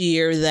this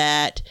year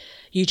that,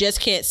 You just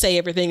can't say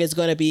everything is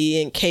going to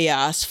be in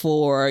chaos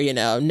for,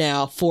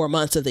 now 4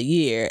 months of the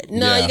year.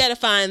 No, you got to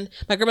find,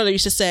 my grandmother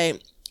used to say,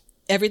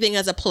 everything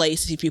has a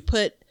place. If you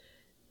put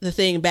the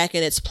thing back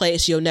in its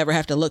place, you'll never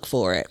have to look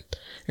for it.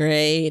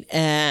 Right.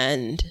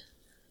 And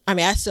I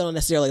mean, I still don't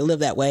necessarily live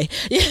that way.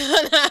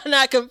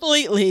 Not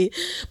completely.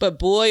 But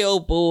boy, oh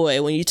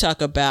boy, when you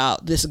talk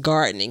about this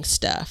gardening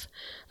stuff,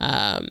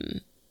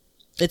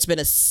 it's been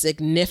a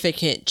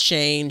significant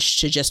change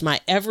to just my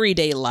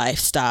everyday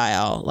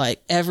lifestyle,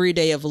 like every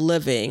day of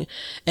living.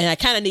 And I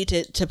kind of need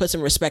to put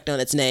some respect on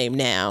its name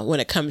now when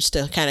it comes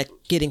to kind of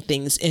getting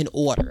things in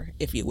order,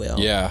 if you will.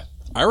 Yeah.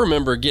 I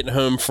remember getting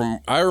home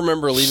I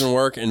remember leaving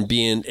work and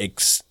being,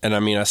 and I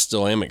mean, I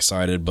still am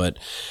excited, but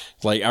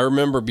like, I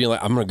remember being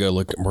like, I'm going to go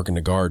work in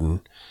the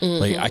garden.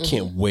 Like, I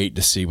can't wait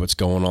to see what's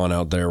going on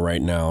out there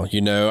right now.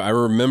 I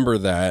remember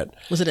that.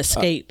 Was it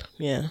escape?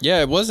 Yeah.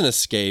 Yeah, it was an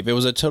escape. It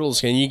was a total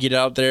escape. And you get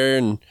out there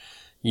and,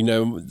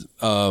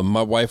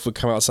 my wife would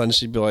come outside and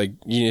she'd be like,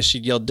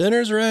 she'd yell,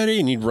 dinner's ready.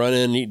 And you'd run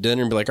in and eat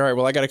dinner and be like, all right,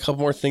 well, I got a couple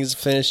more things to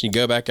finish. And you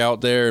go back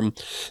out there.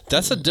 And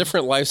that's a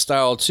different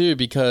lifestyle too,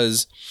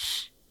 because...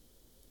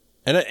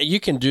 And you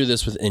can do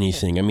this with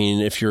anything. I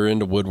mean, if you're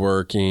into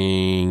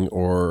woodworking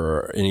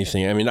or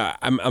anything, I mean,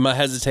 I'm gonna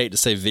hesitate to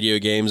say video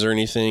games or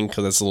anything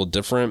because that's a little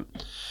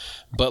different.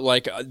 But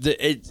like,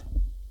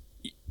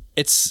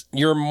 it's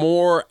you're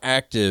more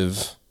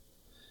active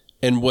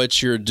in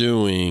what you're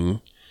doing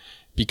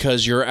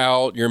because you're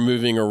out, you're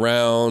moving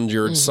around,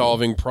 you're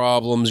solving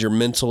problems, you're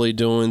mentally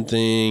doing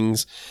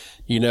things.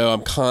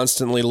 I'm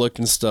constantly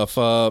looking stuff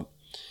up.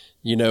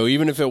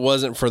 Even if it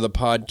wasn't for the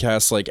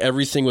podcast, like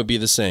everything would be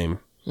the same.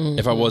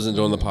 If I wasn't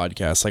doing the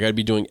podcast, like I'd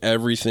be doing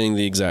everything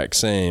the exact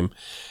same.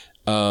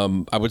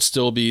 I would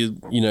still be,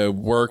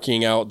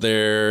 working out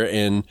there,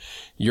 and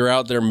you're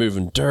out there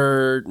moving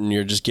dirt and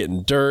you're just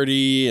getting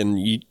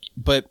dirty.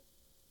 But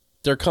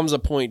there comes a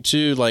point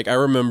too, like I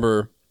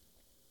remember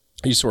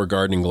I used to wear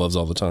gardening gloves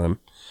all the time,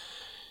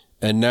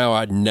 and now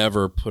I'd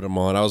never put them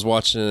on. I was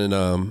watching,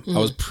 I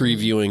was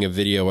previewing a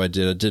video I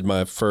did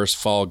my first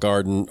fall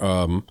garden,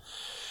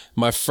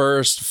 my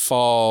first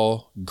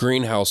fall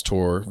greenhouse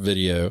tour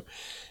video,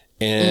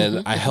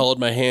 and I held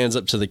my hands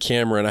up to the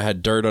camera and I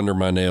had dirt under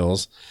my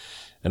nails,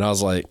 and I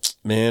was like,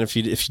 man, if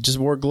you just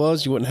wore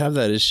gloves, you wouldn't have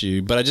that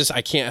issue. But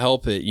I can't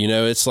help it.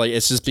 It's like,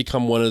 it's just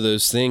become one of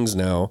those things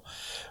now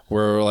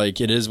where like,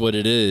 it is what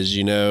it is,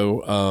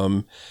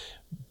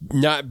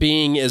 not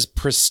being as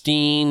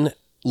pristine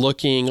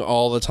looking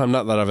all the time.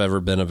 Not that I've ever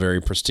been a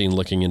very pristine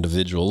looking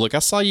individual. Look, I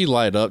saw you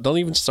light up. Don't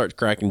even start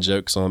cracking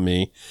jokes on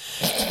me.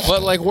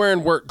 But like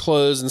wearing work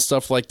clothes and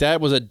stuff like that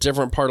was a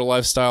different part of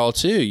lifestyle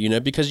too,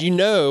 because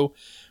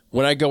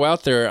when I go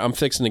out there, I'm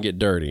fixing to get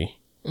dirty,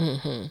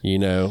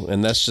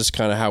 and that's just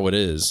kind of how it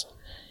is.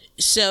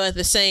 So at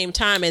the same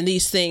time, and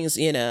these things,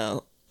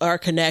 are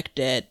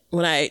connected.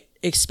 When I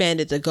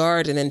expanded the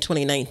garden in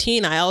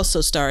 2019, I also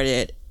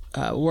started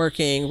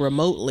working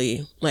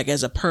remotely, like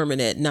as a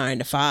permanent 9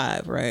 to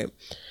 5, right?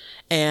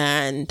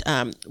 And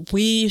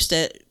we used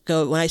to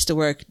go, when I used to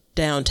work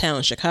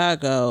downtown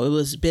Chicago, it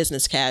was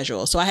business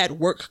casual. So I had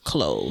work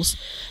clothes,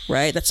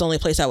 right? That's the only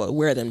place I would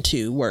wear them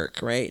to work,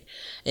 right?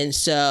 And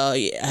so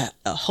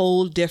a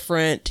whole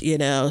different,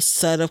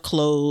 set of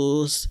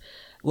clothes,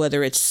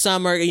 whether it's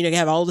summer, you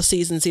have all the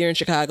seasons here in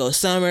Chicago,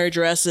 summer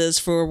dresses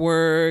for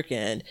work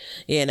and,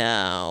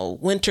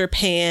 winter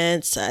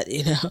pants,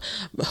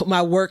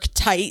 my work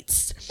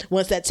tights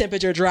once that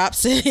temperature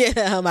drops,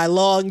 my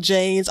long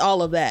jeans,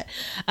 all of that.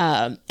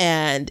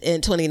 And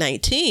in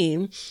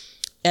 2019,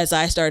 as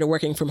I started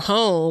working from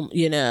home,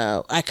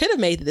 I could have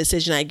made the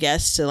decision, I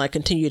guess, to like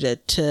continue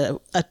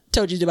to I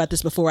told you about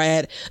this before. I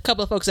had a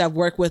couple of folks I've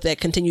worked with that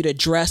continue to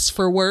dress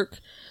for work,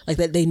 like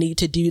that they need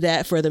to do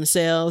that for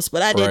themselves.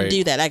 But I didn't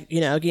do that.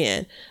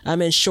 Again,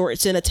 I'm in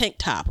shorts and a tank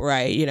top,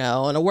 right?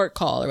 On a work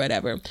call or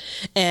whatever.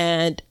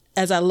 And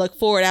as I look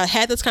forward, I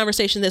had this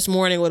conversation this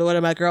morning with one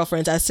of my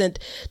girlfriends. I sent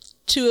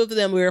two of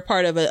them, we were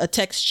part of a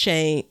text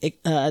chain,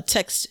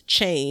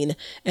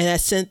 and I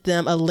sent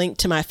them a link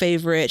to my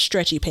favorite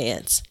stretchy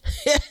pants.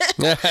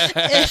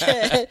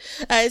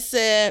 I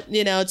said,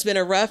 it's been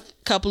a rough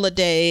couple of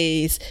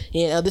days.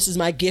 This is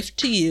my gift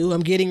to you.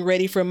 I'm getting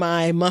ready for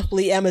my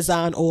monthly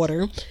Amazon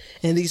order,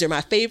 and these are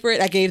my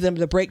favorite. I gave them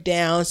the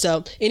breakdown.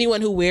 So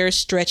anyone who wears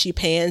stretchy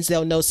pants,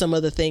 they'll know some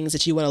of the things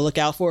that you want to look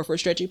out for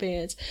stretchy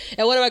pants.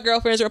 And one of my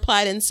girlfriends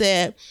replied and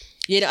said,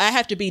 I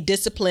have to be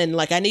disciplined.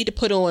 Like I need to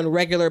put on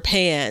regular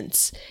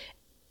pants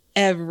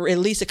at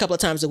least a couple of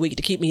times a week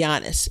to keep me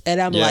honest. And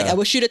I'm like, I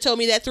wish you'd have told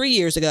me that 3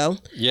 years ago.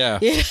 Yeah.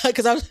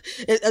 Because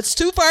it's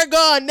too far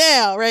gone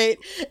now, right?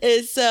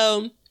 And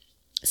so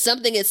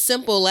something as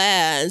simple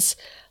as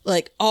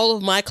like all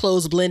of my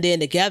clothes blend in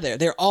together.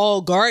 They're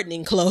all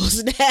gardening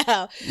clothes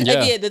now.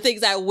 Yeah. Again, the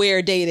things I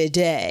wear day to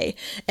day.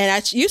 And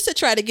I used to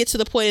try to get to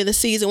the point of the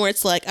season where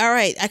it's like, all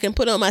right, I can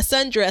put on my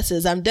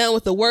sundresses. I'm done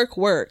with the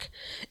work.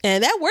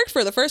 And that worked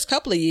for the first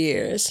couple of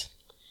years.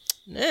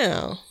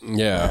 Now.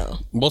 Yeah. No.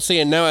 Well, see,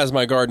 and now as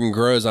my garden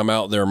grows, I'm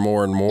out there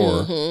more and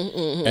more.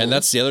 And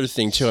that's the other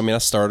thing too. I mean, I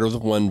started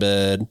with one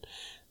bed.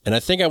 And I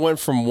think I went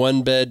from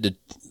 1 bed to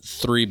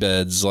 3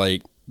 beds,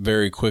 like,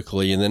 very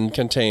quickly, and then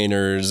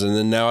containers. And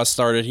then now I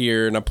started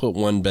here and I put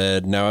 1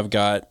 bed. Now I've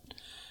got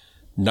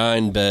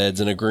 9 beds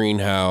and a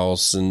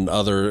greenhouse and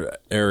other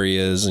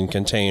areas and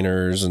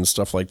containers and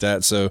stuff like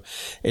that. So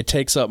it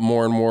takes up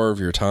more and more of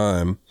your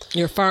time.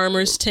 Your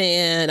farmer's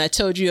tan. I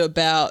told you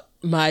about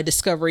my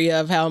discovery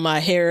of how my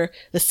hair,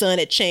 the sun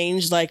had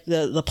changed, like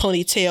the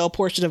ponytail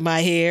portion of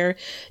my hair,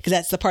 because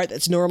that's the part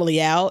that's normally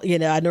out. You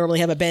know, I normally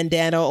have a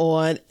bandana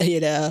on,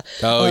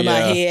 on my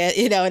head,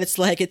 and it's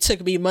like it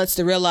took me months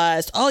to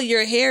realize, oh,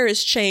 your hair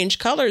has changed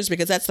colors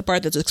because that's the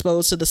part that's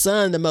exposed to the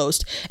sun the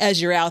most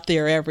as you're out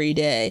there every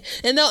day.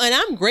 And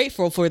I'm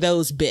grateful for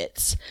those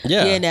bits.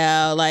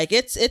 Yeah. Like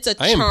it's a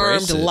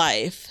charmed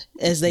life,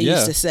 as they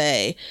used to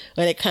say,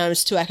 when it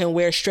comes to I can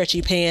wear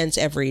stretchy pants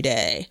every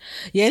day.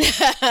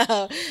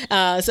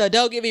 So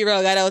don't get me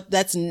wrong.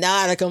 That's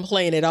not a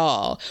complaint at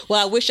all.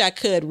 Well, I wish I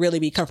could really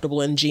be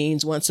comfortable in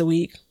jeans once a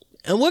week.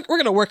 And we're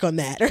going to work on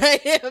that,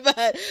 right?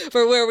 But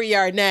for where we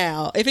are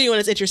now, if anyone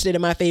is interested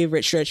in my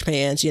favorite stretch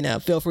pants,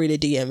 feel free to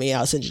DM me.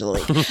 I'll send you the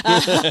link.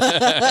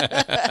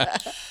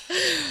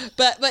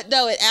 But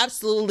no, it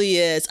absolutely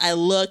is. I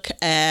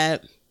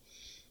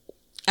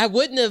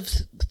wouldn't have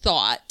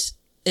thought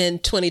in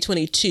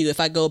 2022, if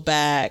I go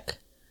back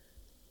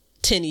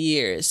 10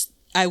 years,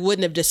 I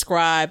wouldn't have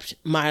described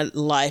my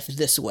life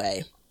this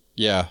way.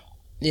 Yeah.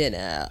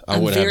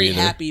 I'm very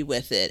happy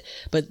with it.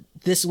 But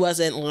this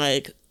wasn't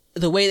like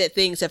the way that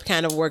things have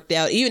kind of worked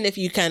out. Even if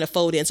you kind of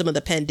fold in some of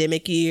the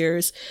pandemic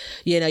years,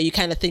 you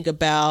kind of think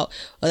about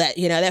that,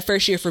 that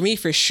first year for me,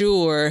 for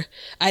sure,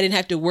 I didn't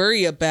have to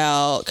worry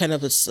about kind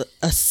of a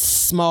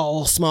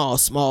small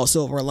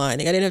silver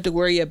lining. I didn't have to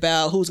worry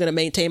about who's going to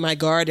maintain my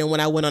garden when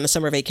I went on a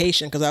summer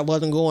vacation, because I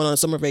wasn't going on a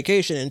summer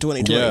vacation in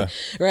 2020. Yeah.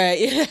 Right.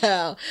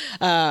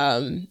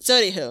 So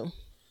anywho,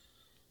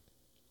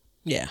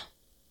 yeah.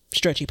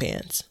 Stretchy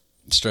pants.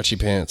 Stretchy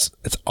pants.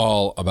 It's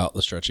all about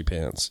the stretchy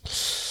pants.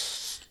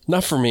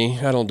 Not for me.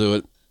 I don't do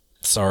it.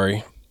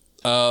 Sorry.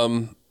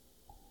 No,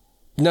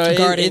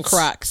 garden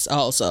Crocs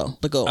also.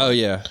 But go on. Oh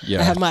yeah.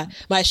 I have my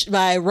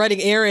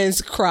running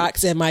errands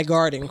Crocs and my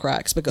garden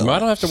Crocs. But go on. I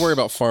don't have to worry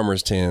about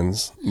farmer's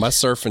tans. My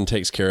surfing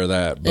takes care of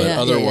that. But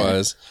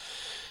otherwise,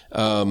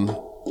 it's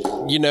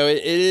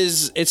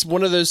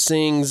one of those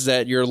things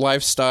that your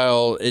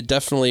lifestyle, it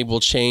definitely will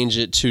change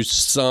it to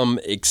some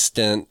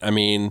extent. I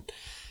mean,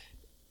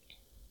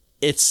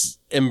 it's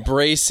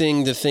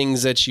embracing the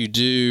things that you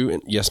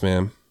do. Yes,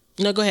 ma'am.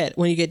 No, go ahead.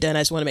 When you get done,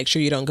 I just want to make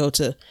sure you don't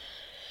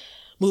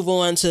move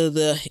on to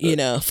the,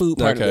 food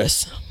part of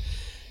this.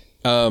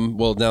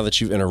 Well, now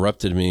that you've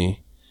interrupted me,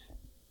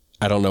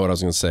 I don't know what I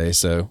was going to say.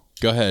 So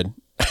go ahead.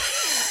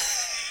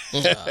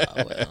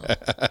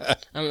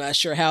 I'm not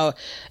sure how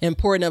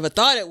important of a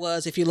thought it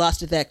was if you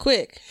lost it that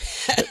quick.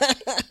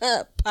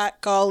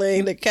 Pot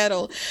calling the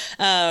kettle.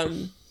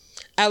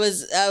 I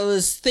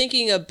was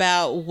thinking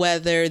about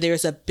whether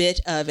there's a bit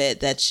of it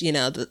that's,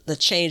 the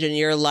change in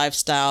your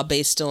lifestyle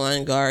based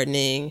on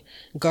garden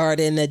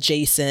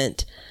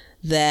adjacent,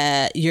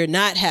 that you're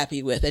not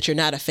happy with, that you're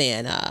not a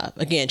fan of.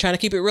 Again, trying to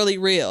keep it really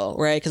real,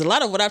 right? Because a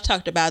lot of what I've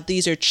talked about,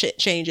 these are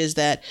changes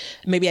that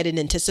maybe I didn't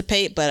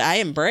anticipate, but I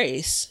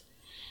embrace.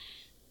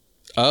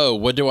 Oh,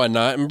 what do I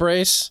not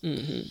embrace?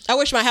 Mm-hmm. I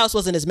wish my house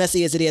wasn't as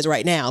messy as it is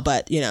right now,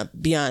 but,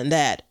 beyond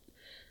that.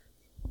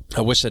 I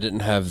wish I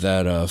didn't have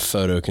that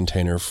photo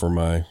container for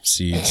my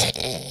seeds.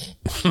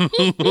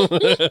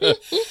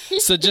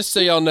 So just so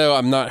y'all know,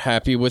 I'm not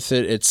happy with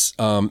it. It's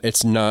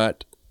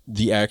not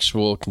the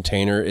actual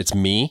container. It's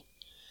me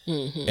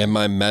and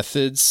my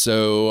methods.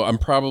 So I'm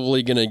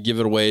probably going to give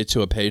it away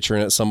to a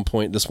patron at some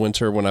point this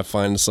winter when I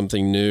find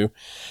something new.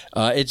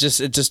 It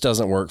just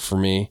doesn't work for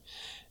me.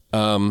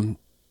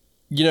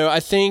 I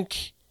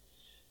think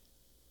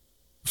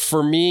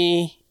for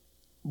me,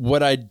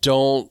 what I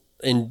don't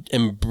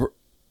enjoy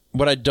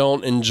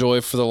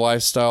for the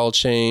lifestyle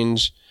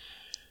change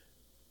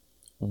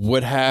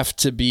would have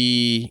to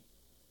be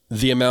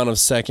the amount of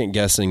second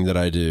guessing that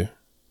I do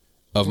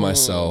of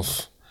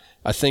myself.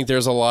 I think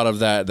there's a lot of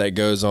that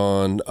goes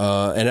on,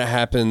 and it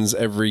happens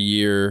every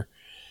year,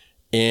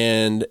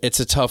 and it's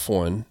a tough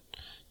one.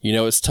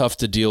 It's tough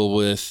to deal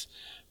with,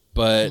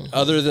 but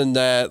other than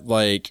that,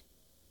 like,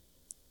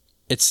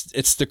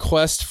 it's the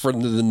quest for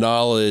the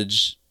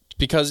knowledge.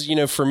 Because,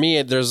 for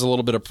me, there's a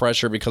little bit of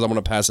pressure because I want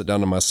to pass it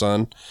down to my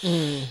son.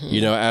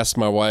 Mm-hmm. I asked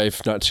my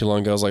wife not too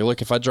long ago, I was like,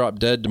 look, if I drop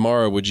dead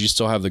tomorrow, would you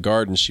still have the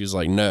garden? She was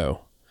like,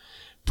 no,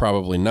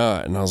 probably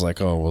not. And I was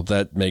like, oh, well,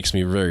 that makes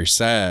me very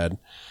sad.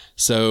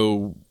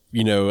 So,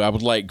 I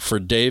would like for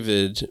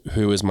David,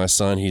 who is my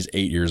son, he's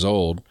 8 years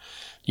old,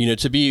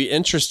 to be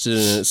interested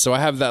in it. So I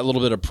have that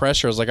little bit of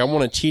pressure. I was like, I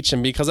want to teach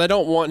him because I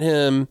don't want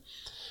him...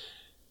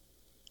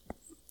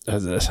 I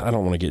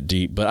don't want to get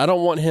deep, but I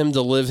don't want him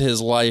to live his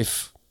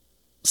life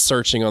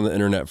searching on the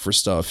internet for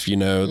stuff.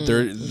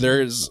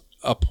 There's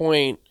a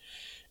point,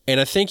 and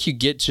I think you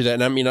get to that,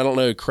 and I mean, I don't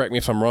know, correct me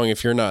if I'm wrong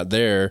if you're not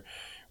there,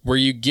 where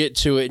you get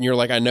to it and you're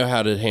like, I know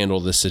how to handle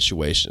this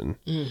situation.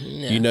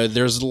 You know,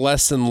 there's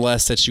less and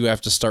less that you have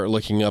to start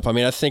looking up. I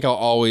mean, I think I'll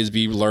always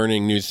be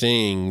learning new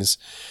things,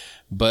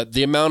 but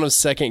the amount of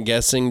second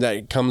guessing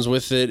that comes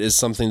with it is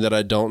something that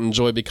I don't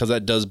enjoy, because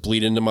that does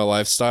bleed into my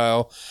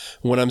lifestyle.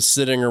 When I'm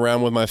sitting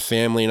around with my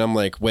family and I'm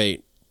like,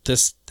 wait,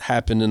 this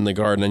happened in the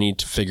garden. I need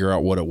to figure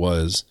out what it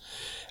was.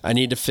 I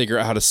need to figure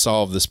out how to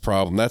solve this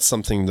problem. That's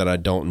something that I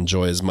don't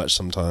enjoy as much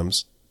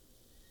sometimes.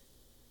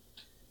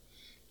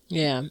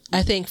 Yeah,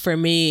 I think for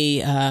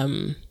me,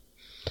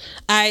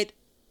 I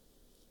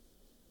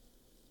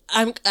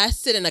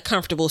sit in a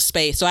comfortable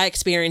space, so I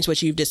experience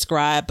what you've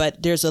described,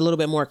 but there's a little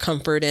bit more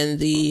comfort in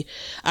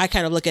I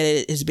kind of look at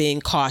it as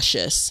being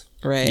cautious,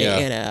 right? Yeah.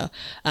 You know,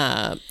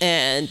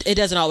 and it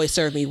doesn't always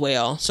serve me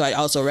well, so I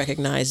also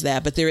recognize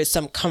that, but there is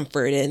some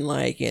comfort in,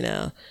 like, you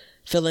know,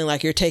 feeling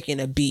like you're taking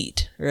a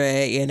beat,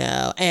 right? You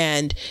know,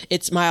 and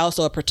it's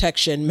also a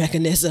protection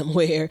mechanism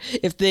where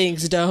if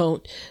things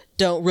don't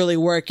really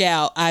work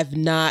out, I've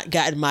not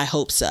gotten my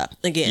hopes up.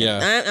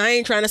 Again, I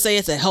ain't trying to say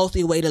it's a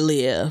healthy way to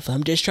live.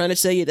 I'm just trying to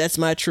tell you that's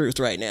my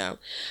truth right now.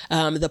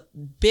 The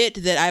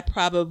bit that I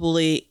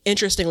probably,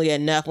 interestingly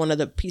enough, one of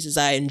the pieces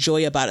I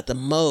enjoy about it the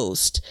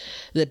most,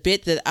 the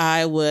bit that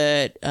I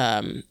would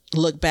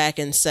look back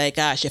and say,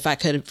 gosh, if I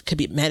could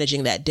be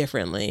managing that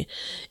differently,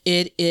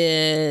 it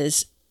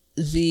is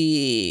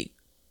the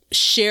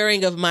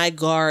sharing of my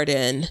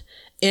garden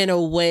in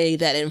a way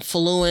that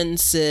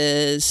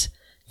influences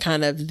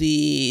kind of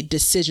the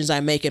decisions I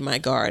make in my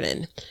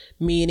garden.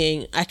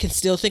 Meaning, I can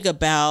still think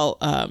about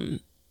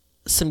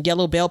some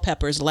yellow bell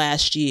peppers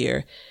last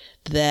year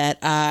that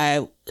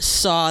I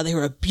saw. They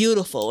were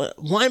beautiful.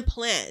 One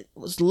plant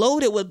was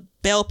loaded with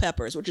bell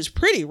peppers, which is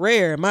pretty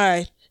rare in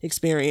my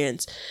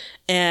experience.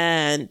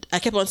 And I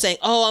kept on saying,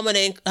 I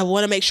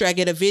want to make sure I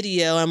get a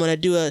video. I'm going to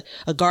do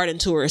a garden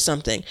tour or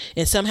something.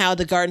 And somehow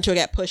the garden tour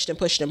got pushed and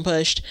pushed and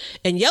pushed.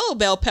 And yellow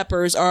bell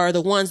peppers are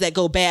the ones that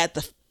go bad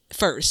the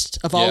first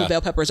of all the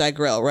bell peppers I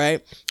grow,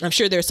 right? I'm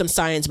sure there's some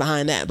science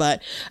behind that,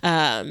 but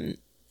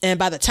and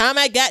by the time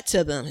I got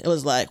to them, it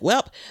was like,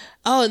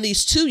 and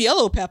these two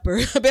yellow bell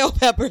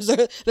peppers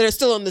that are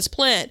still on this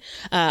plant.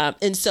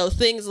 And so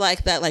things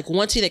like that, like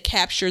wanting to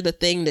capture the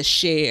thing to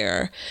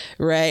share,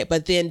 right?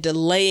 But then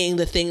delaying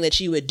the thing that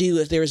you would do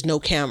if there was no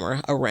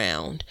camera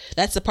around.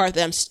 That's the part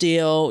that I'm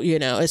still,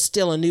 it's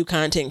still a new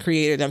content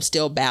creator that I'm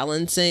still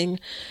balancing.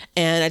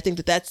 And I think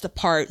that that's the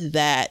part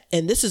that,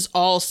 and this is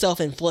all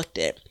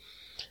self-inflicted,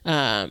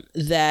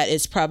 that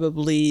is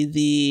probably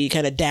the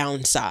kind of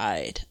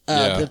downside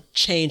of the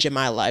change in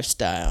my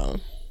lifestyle.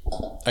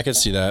 I can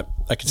see that.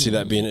 I can see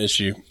that being an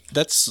issue.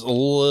 That's a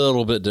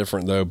little bit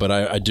different, though, but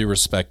I do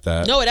respect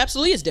that. No, it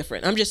absolutely is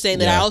different. I'm just saying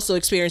that I also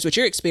experience what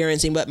you're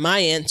experiencing, but my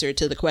answer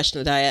to the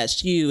question that I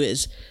asked you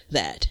is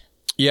that.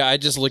 Yeah, I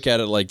just look at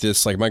it like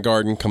this. Like, my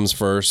garden comes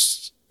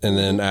first, and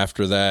then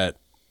after that,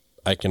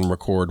 I can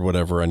record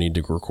whatever I need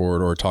to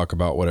record or talk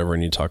about whatever I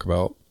need to talk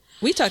about.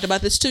 We talked about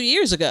this 2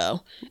 years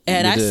ago,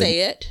 and I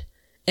say it,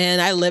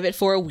 and I live it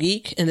for a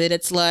week, and then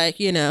it's like,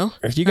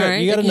 If you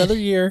got another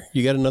year.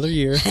 You got another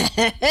year.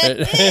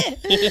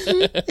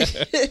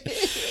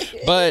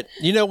 But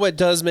you know what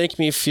does make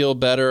me feel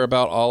better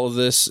about all of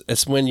this?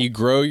 It's when you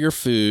grow your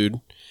food,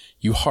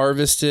 you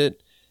harvest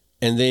it,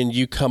 and then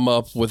you come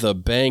up with a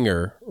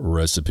banger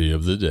recipe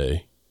of the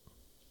day.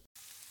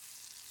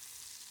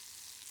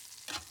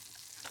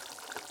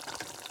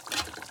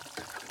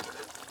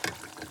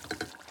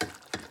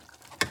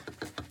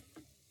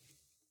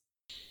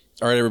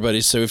 All right, everybody.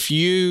 So if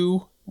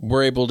you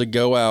were able to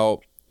go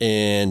out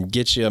and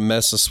get you a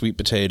mess of sweet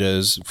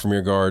potatoes from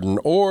your garden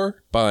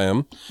or buy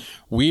them,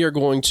 we are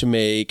going to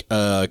make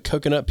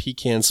coconut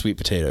pecan sweet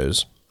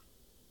potatoes.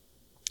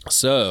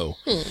 So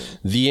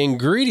the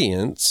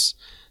ingredients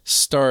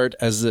start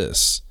as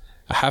this: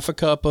 a half a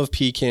cup of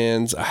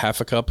pecans, a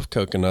half a cup of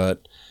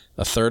coconut,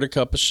 a third a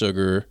cup of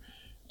sugar,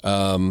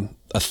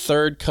 a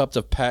third cup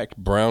of packed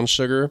brown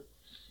sugar,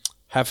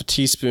 half a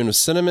teaspoon of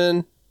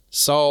cinnamon,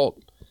 salt,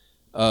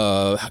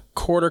 a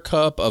quarter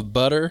cup of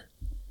butter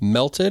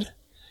melted,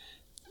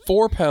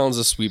 4 pounds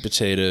of sweet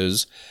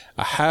potatoes,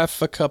 a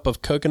half a cup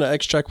of coconut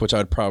extract, which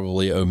I'd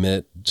probably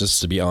omit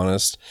just to be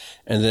honest,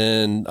 and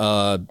then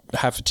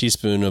half a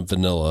teaspoon of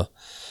vanilla.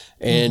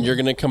 And you're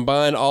going to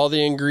combine all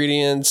the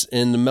ingredients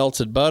in the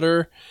melted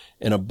butter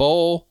in a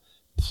bowl,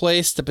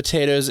 place the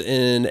potatoes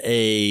in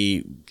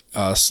a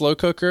slow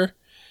cooker,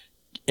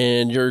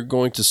 and you're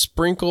going to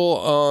sprinkle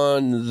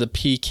on the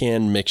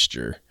pecan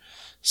mixture.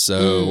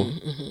 So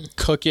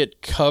cook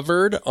it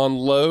covered on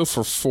low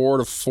for 4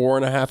 to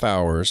 4.5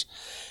 hours.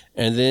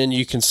 And then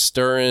you can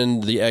stir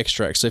in the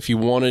extract. So if you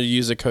wanted to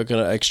use a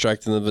coconut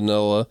extract in the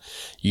vanilla,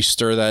 you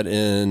stir that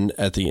in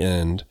at the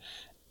end.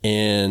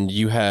 And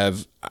you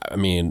have,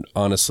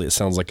 honestly, it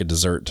sounds like a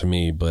dessert to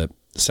me, but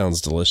it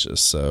sounds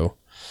delicious. So,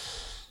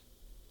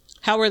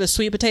 how were the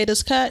sweet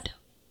potatoes cut?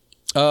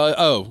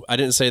 I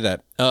didn't say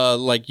that.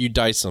 Like you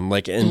dice them,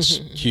 like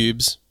inch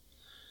cubes.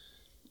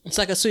 It's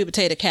like a sweet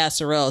potato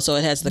casserole, so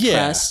it has the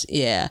crust.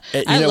 Yeah.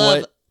 You know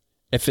what?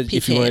 If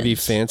you want to be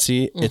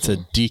fancy, it's a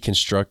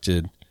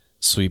deconstructed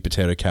sweet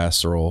potato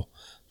casserole.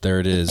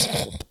 There it is.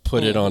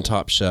 Put it on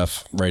Top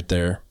Chef right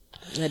there.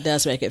 That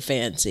does make it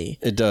fancy.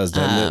 It does,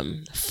 doesn't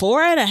it?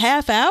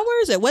 4.5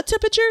 hours? At what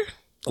temperature?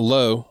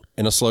 Low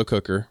in a slow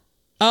cooker.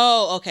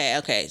 Oh,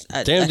 okay.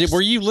 Damn, were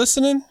you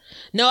listening?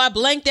 No, I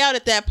blanked out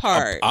at that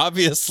part.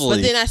 Obviously.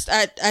 But then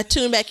I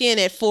tuned back in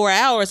at 4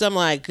 hours. I'm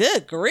like,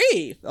 good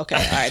grief. Okay,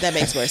 all right, that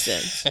makes more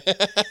sense.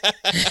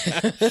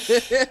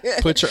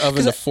 Put your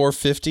oven to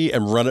 450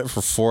 and run it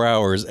for 4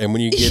 hours. And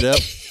when you get up,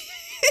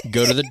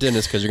 go to the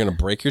dentist because you're going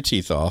to break your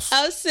teeth off.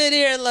 I was sitting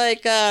here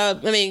like,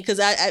 because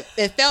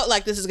it felt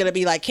like this is going to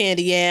be like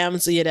candy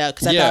yams,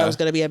 because I thought it was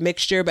going to be a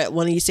mixture. But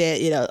when you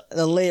said,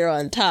 the layer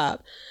on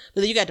top,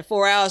 but then you got to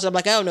 4 hours, I'm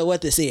like, I don't know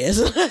what this is.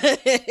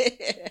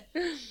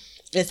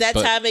 It's that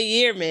time of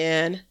year,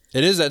 man.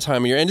 It is that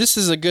time of year. And this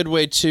is a good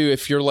way, too,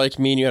 if you're like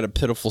me and you had a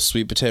pitiful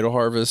sweet potato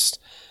harvest.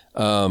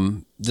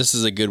 This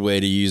is a good way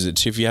to use it,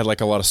 too. If you had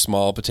like a lot of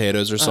small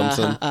potatoes or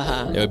something,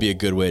 it would be a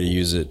good way to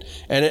use it.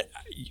 And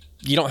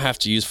you don't have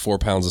to use 4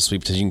 pounds of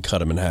sweet potatoes. You can cut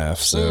them in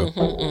half. So,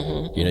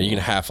 you can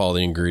half all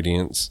the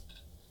ingredients.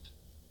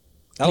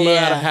 I don't know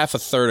how to half a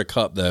third a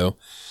cup, though.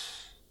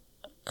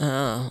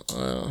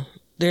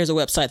 There's a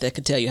website that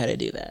can tell you how to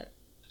do that.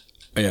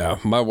 Yeah,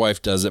 my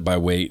wife does it by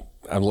weight.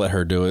 I've let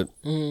her do it.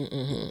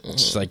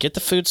 She's like, get the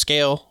food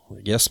scale.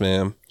 Yes,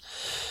 ma'am.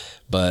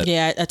 But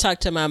yeah, I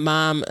talked to my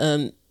mom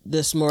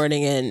this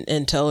morning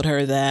and told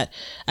her that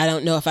I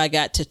don't know if I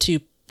got to 2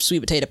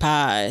 sweet potato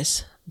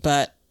pies,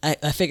 but I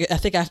think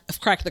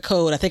I've cracked the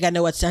code. I think I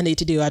know what I need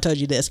to do. I told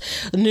you this.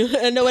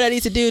 I know what I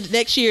need to do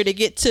next year to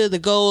get to the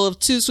goal of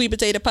 2 sweet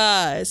potato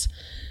pies.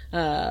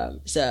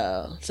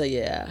 So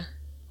yeah.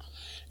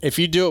 If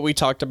you do what we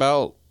talked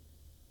about,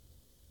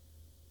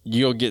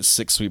 you'll get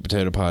 6 sweet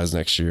potato pies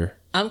next year.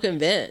 I'm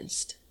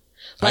convinced.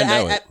 But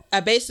I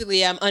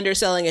basically, I'm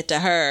underselling it to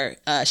her.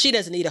 She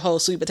doesn't need a whole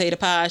sweet potato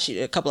pie.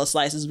 A couple of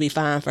slices would be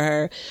fine for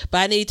her.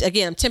 But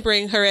I'm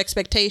tempering her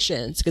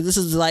expectations because this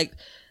is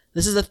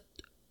the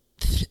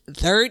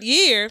third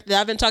year that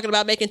I've been talking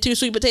about making 2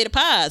 sweet potato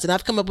pies, and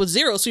I've come up with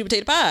 0 sweet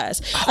potato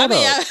pies. I've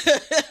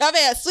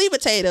had sweet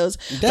potatoes,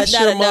 but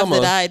not enough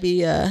that I'd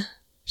be...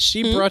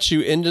 She brought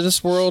you into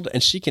this world,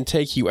 and she can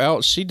take you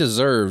out. She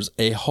deserves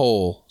a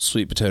whole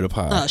sweet potato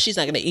pie. Oh, she's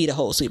not going to eat a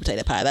whole sweet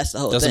potato pie. That's the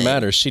whole thing. Doesn't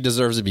matter. She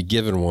deserves to be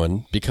given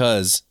one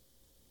because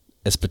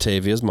it's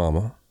Batavia's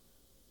mama.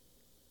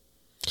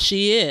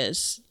 She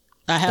is.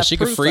 I have she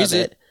proof could freeze of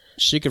it.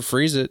 She could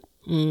freeze it.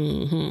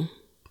 Mm-hmm.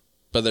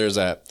 But there's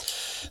that.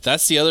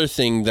 That's the other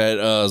thing that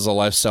as a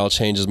lifestyle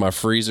changes. My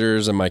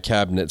freezers and my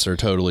cabinets are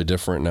totally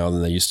different now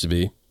than they used to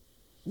be.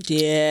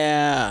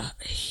 Yeah.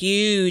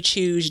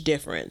 Huge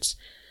difference.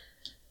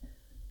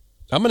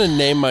 I'm going to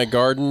name my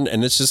garden,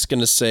 and it's just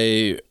going to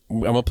say, I'm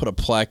going to put a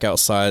plaque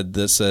outside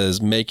that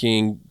says,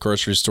 making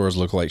grocery stores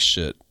look like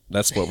shit.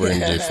 That's what we're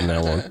going to do from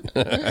now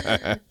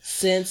on.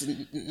 Since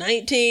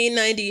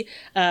 1990.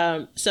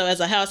 So as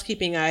a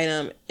housekeeping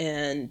item,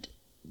 and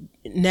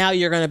now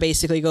you're going to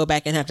basically go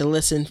back and have to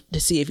listen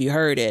to see if you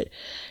heard it.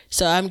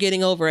 So I'm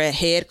getting over a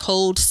head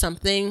cold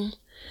something.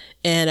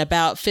 And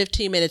about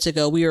 15 minutes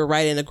ago, we were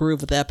right in the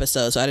groove of the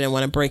episode, so I didn't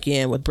want to break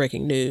in with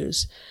breaking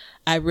news.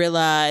 I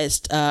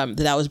realized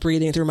that I was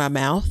breathing through my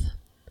mouth,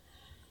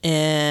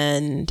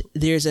 and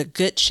there's a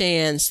good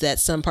chance that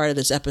some part of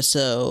this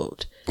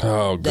episode...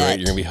 Oh, great.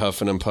 You're going to be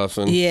huffing and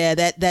puffing. Yeah,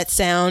 that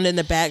sound in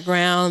the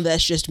background,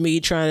 that's just me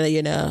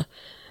trying to,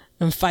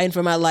 I'm fighting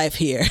for my life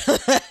here.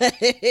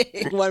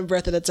 One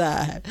breath at a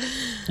time.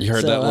 You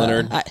heard that,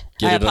 Leonard?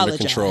 Get it under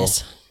control.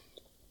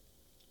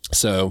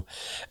 So...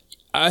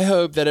 I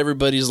hope that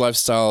everybody's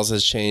lifestyles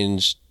has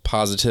changed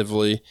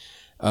positively.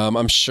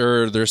 I'm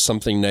sure there's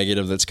something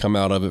negative that's come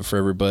out of it for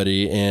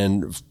everybody.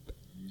 And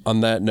on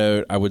that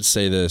note, I would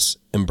say this: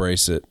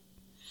 embrace it.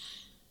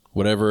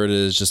 Whatever it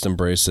is, just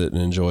embrace it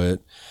and enjoy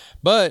it.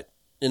 But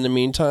in the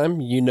meantime,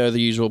 the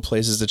usual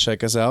places to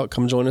check us out.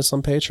 Come join us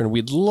on Patreon.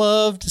 We'd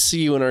love to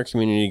see you in our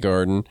community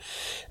garden.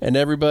 And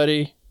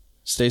everybody,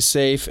 stay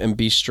safe and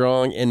be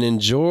strong and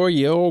enjoy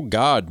your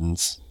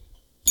gardens.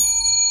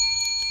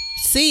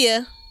 See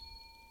ya.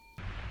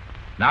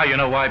 Now you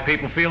know why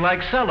people feel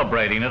like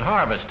celebrating at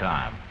harvest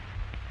time.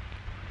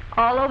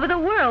 All over the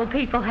world,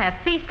 people have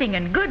feasting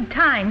and good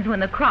times when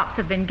the crops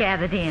have been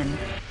gathered in.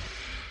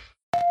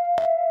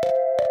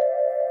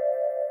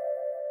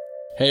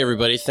 Hey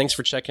everybody, thanks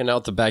for checking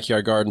out the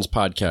Backyard Gardens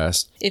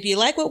podcast. If you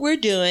like what we're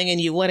doing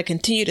and you want to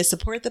continue to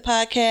support the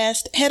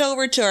podcast, head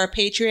over to our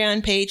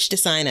Patreon page to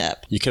sign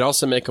up. You can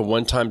also make a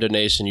one-time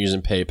donation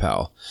using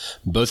PayPal.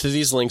 Both of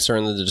these links are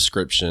in the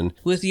description.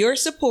 With your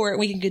support,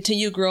 we can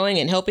continue growing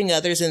and helping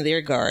others in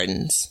their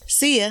gardens.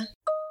 See ya!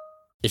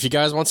 If you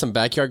guys want some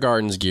Backyard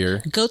Gardens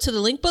gear, go to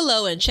the link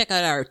below and check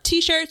out our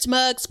t-shirts,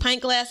 mugs,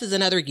 pint glasses,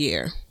 and other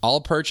gear.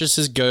 All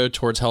purchases go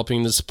towards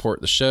helping to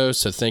support the show,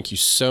 so thank you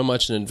so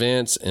much in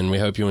advance, and we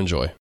hope you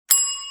enjoy.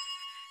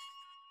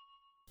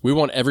 We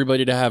want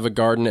everybody to have a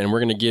garden, and we're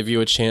going to give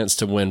you a chance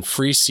to win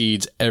free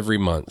seeds every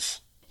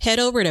month. Head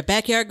over to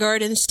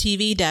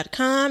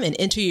backyardgardenstv.com and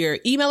enter your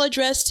email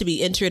address to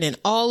be entered in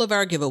all of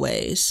our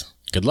giveaways.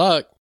 Good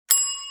luck!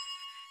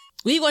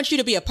 We want you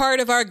to be a part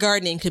of our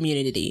gardening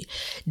community.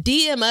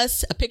 DM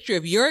us a picture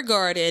of your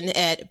garden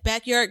at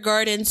Backyard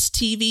Gardens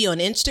TV on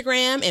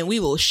Instagram, and we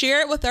will share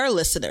it with our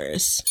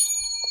listeners.